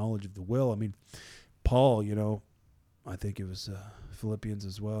 this knowledge of the will. I mean, Paul, you know, I think it was Philippians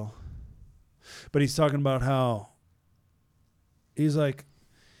as well. But he's talking about how he's like,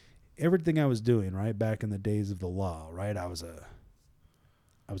 everything I was doing, right, back in the days of the law, right? I was an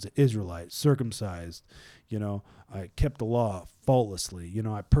Israelite, circumcised, you know, I kept the law faultlessly, you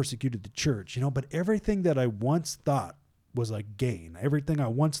know, I persecuted the church, you know, but everything that I once thought was like gain, everything I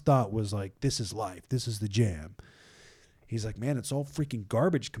once thought was like, this is life, this is the jam. He's like, man, it's all freaking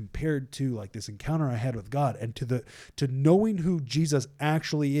garbage compared to like this encounter I had with God and to knowing who Jesus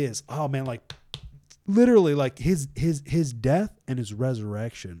actually is. Oh man, like literally like his death and his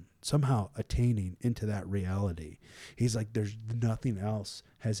resurrection somehow attaining into that reality. He's like, there's nothing else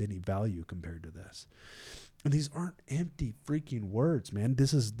has any value compared to this. And these aren't empty freaking words, man.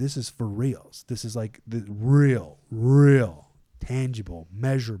 This is for reals. This is like the real, tangible,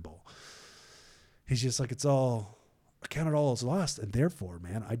 measurable. He's just like, I count it all as lost, and therefore,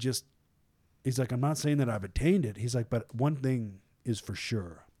 man, he's like, I'm not saying that I've attained it. He's like, but one thing is for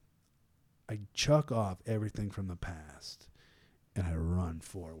sure. I chuck off everything from the past, and I run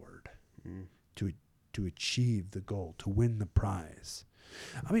forward to achieve the goal, to win the prize.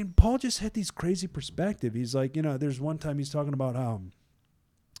 I mean, Paul just had these crazy perspective. He's like, you know, there's one time he's talking about how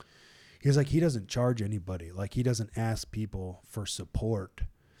he's like, he doesn't charge anybody. Like, he doesn't ask people for support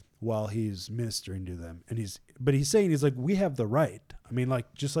while he's ministering to them. But he's saying, he's like, we have the right. I mean,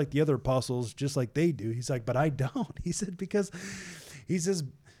 like, just like the other apostles, just like they do. He's like, but I don't. He said, because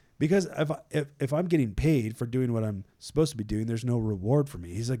if I'm getting paid for doing what I'm supposed to be doing, there's no reward for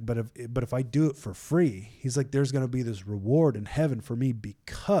me. He's like, but if I do it for free, he's like, there's going to be this reward in heaven for me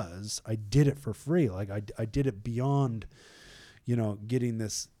because I did it for free. Like I did it beyond, you know, getting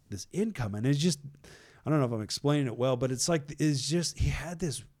this income. And it's just, I don't know if I'm explaining it well, but it's just, he had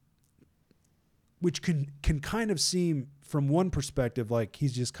this, which can kind of seem from one perspective like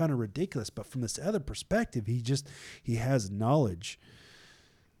he's just kind of ridiculous, but from this other perspective, he has knowledge.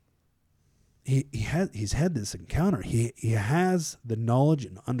 He's had this encounter. He has the knowledge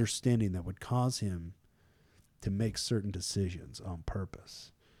and understanding that would cause him to make certain decisions on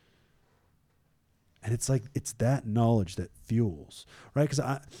purpose. And it's like, it's that knowledge that fuels, right?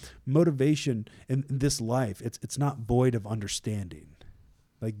 Because motivation in this life, it's not void of understanding.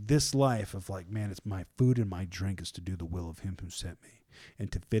 Like this life of like, man, it's my food and my drink is to do the will of him who sent me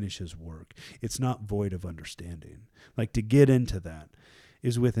and to finish his work. It's not void of understanding. Like to get into that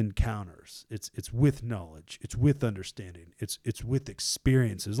is with encounters. It's with knowledge. It's with understanding. It's with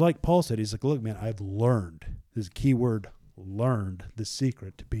experiences. Like Paul said, he's like, look, man, I've learned, this key word, learned the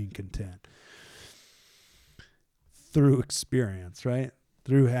secret to being content through experience, right?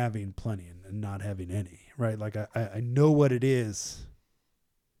 through having plenty and not having any, right? Like I know what it is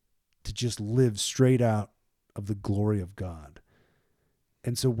to just live straight out of the glory of God.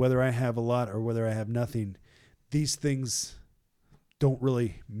 And so whether I have a lot or whether I have nothing, these things don't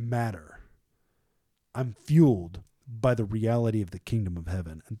really matter. I'm fueled by the reality of the kingdom of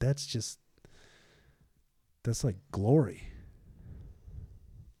heaven. And that's like glory.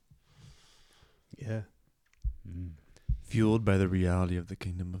 Yeah. Fueled by the reality of the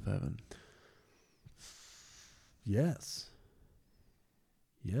kingdom of heaven. Yes.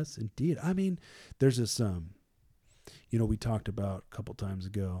 Yes, indeed. I mean, there's this, we talked about a couple times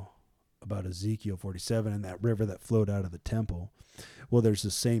ago about Ezekiel 47 and that river that flowed out of the temple. Well, there's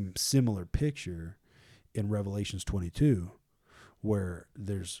the same similar picture in Revelations 22 where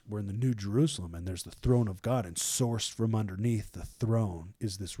we're in the New Jerusalem and there's the throne of God, and sourced from underneath the throne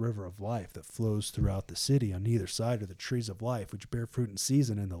is this river of life that flows throughout the city. On either side are the trees of life, which bear fruit in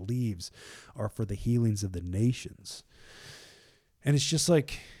season, and the leaves are for the healings of the nations. And it's just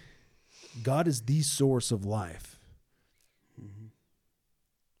like God is the source of life. Mm-hmm.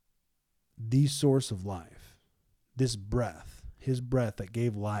 The source of life. This breath, his breath that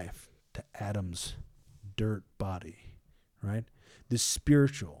gave life to Adam's dirt body, right? This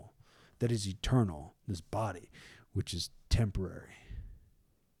spiritual that is eternal, this body, which is temporary.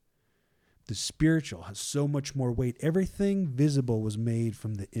 The spiritual has so much more weight. Everything visible was made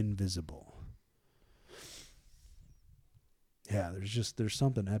from the invisible. Yeah, there's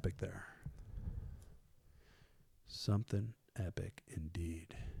something epic there. Something epic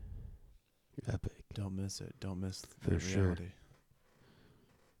indeed. Epic. Don't miss it. Don't miss For the sure. reality.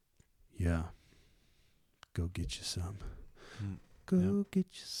 Yeah. Go get you some. Mm. Go get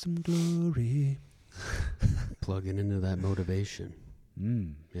you some glory. Plugging into that motivation.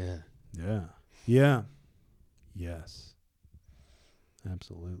 Yeah. Yeah. Yeah. Yes.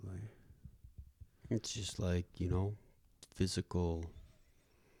 Absolutely. It's just like, physical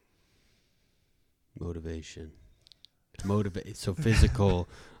motivation. So physical,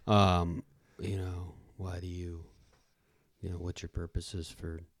 why do you, what's your purposes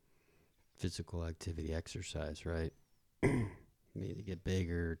for physical activity, exercise, right? Maybe to get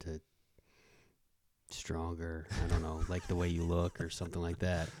bigger, to stronger, I don't know, like the way you look or something like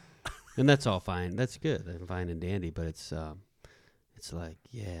that. And that's all fine. That's good. I'm fine and dandy, but it's like,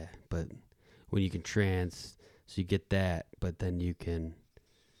 yeah, but when you can so you get that, but then you can,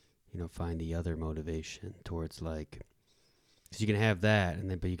 find the other motivation towards like, because you can have that,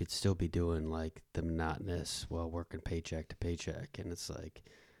 and then, but you could still be doing like the monotonous, working paycheck to paycheck. And it's like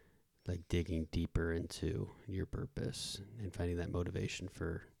digging deeper into your purpose and finding that motivation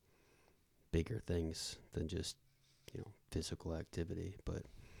for bigger things than just, physical activity. But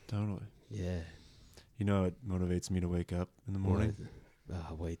Totally. yeah. You know what motivates me to wake up in the morning?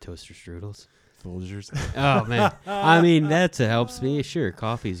 Toaster strudels. Folgers. Oh man, I mean that helps me. Sure,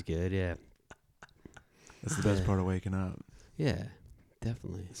 coffee's good. Yeah, That's the best part of waking up. yeah,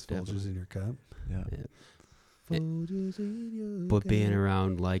 definitely. Folgers in your cup. Yeah. Folgers in your But being cup.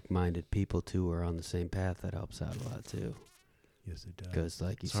 around like-minded people too, who are on the same path, that helps out a lot too. Yes, it does. Because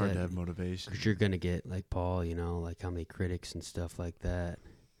like you It's hard said, to have motivation. 'cause you're gonna get like Paul, like how many critics and stuff like that.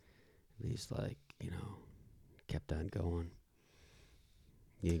 He's like, kept on going.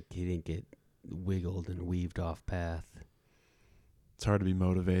 He didn't get wiggled and weaved off path. It's hard to be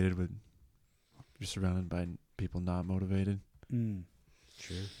motivated when you're surrounded by people not motivated.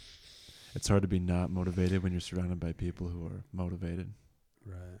 Sure. It's hard to be not motivated when you're surrounded by people who are motivated.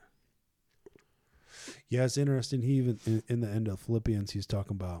 Right. Yeah, it's interesting. He even in the end of Philippians, he's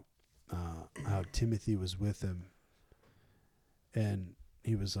talking about how Timothy was with him, and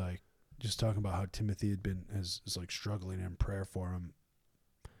he was like just talking about how Timothy is like struggling in prayer for him,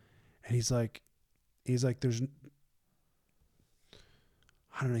 and he's like, there's, I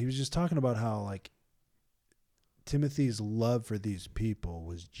don't know. He was just talking about how like Timothy's love for these people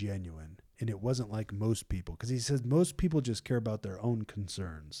was genuine. And it wasn't like most people, because he says most people just care about their own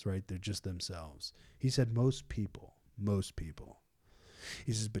concerns, right? They're just themselves. He said most people.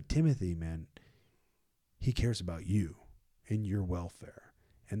 He says, but Timothy, man, he cares about you and your welfare.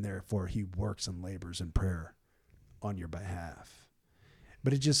 And therefore he works and labors in prayer on your behalf.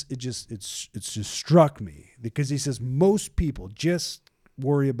 But it just struck me, because he says most people just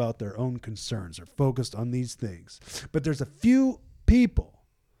worry about their own concerns, are focused on these things. But there's a few people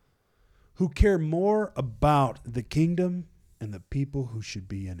who care more about the kingdom and the people who should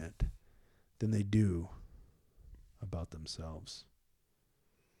be in it than they do about themselves.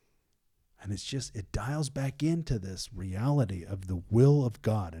 And it dials back into this reality of the will of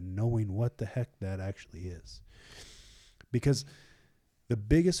God and knowing what the heck that actually is. Because The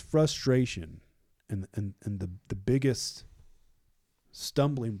biggest frustration and the biggest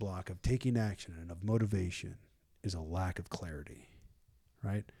stumbling block of taking action and of motivation is a lack of clarity,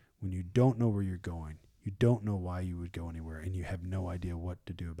 right? When you don't know where you're going, you don't know why you would go anywhere, and you have no idea what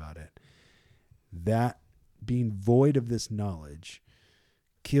to do about it. That being void of this knowledge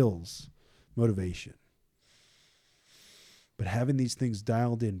kills motivation. But having these things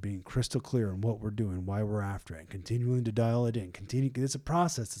dialed in, being crystal clear on what we're doing, why we're after it, and continuing to dial it in, it's a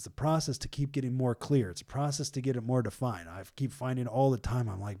process. It's a process to keep getting more clear. It's a process to get it more defined. I keep finding all the time,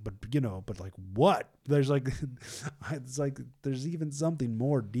 I'm like, but like what? There's like, it's like, there's even something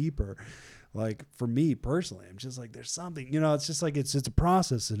more deeper. Like for me personally, I'm just like, there's something, it's just like, it's a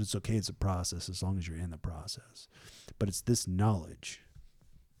process, and it's okay. It's a process as long as you're in the process. But it's this knowledge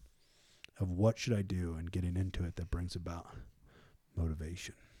of what should I do and getting into it that brings about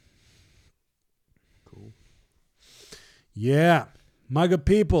motivation. Cool. Yeah. My good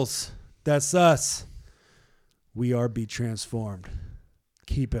peoples, that's us. We are Be Transformed.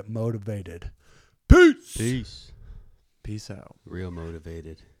 Keep it motivated. Peace. Peace. Peace out. Real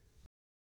motivated.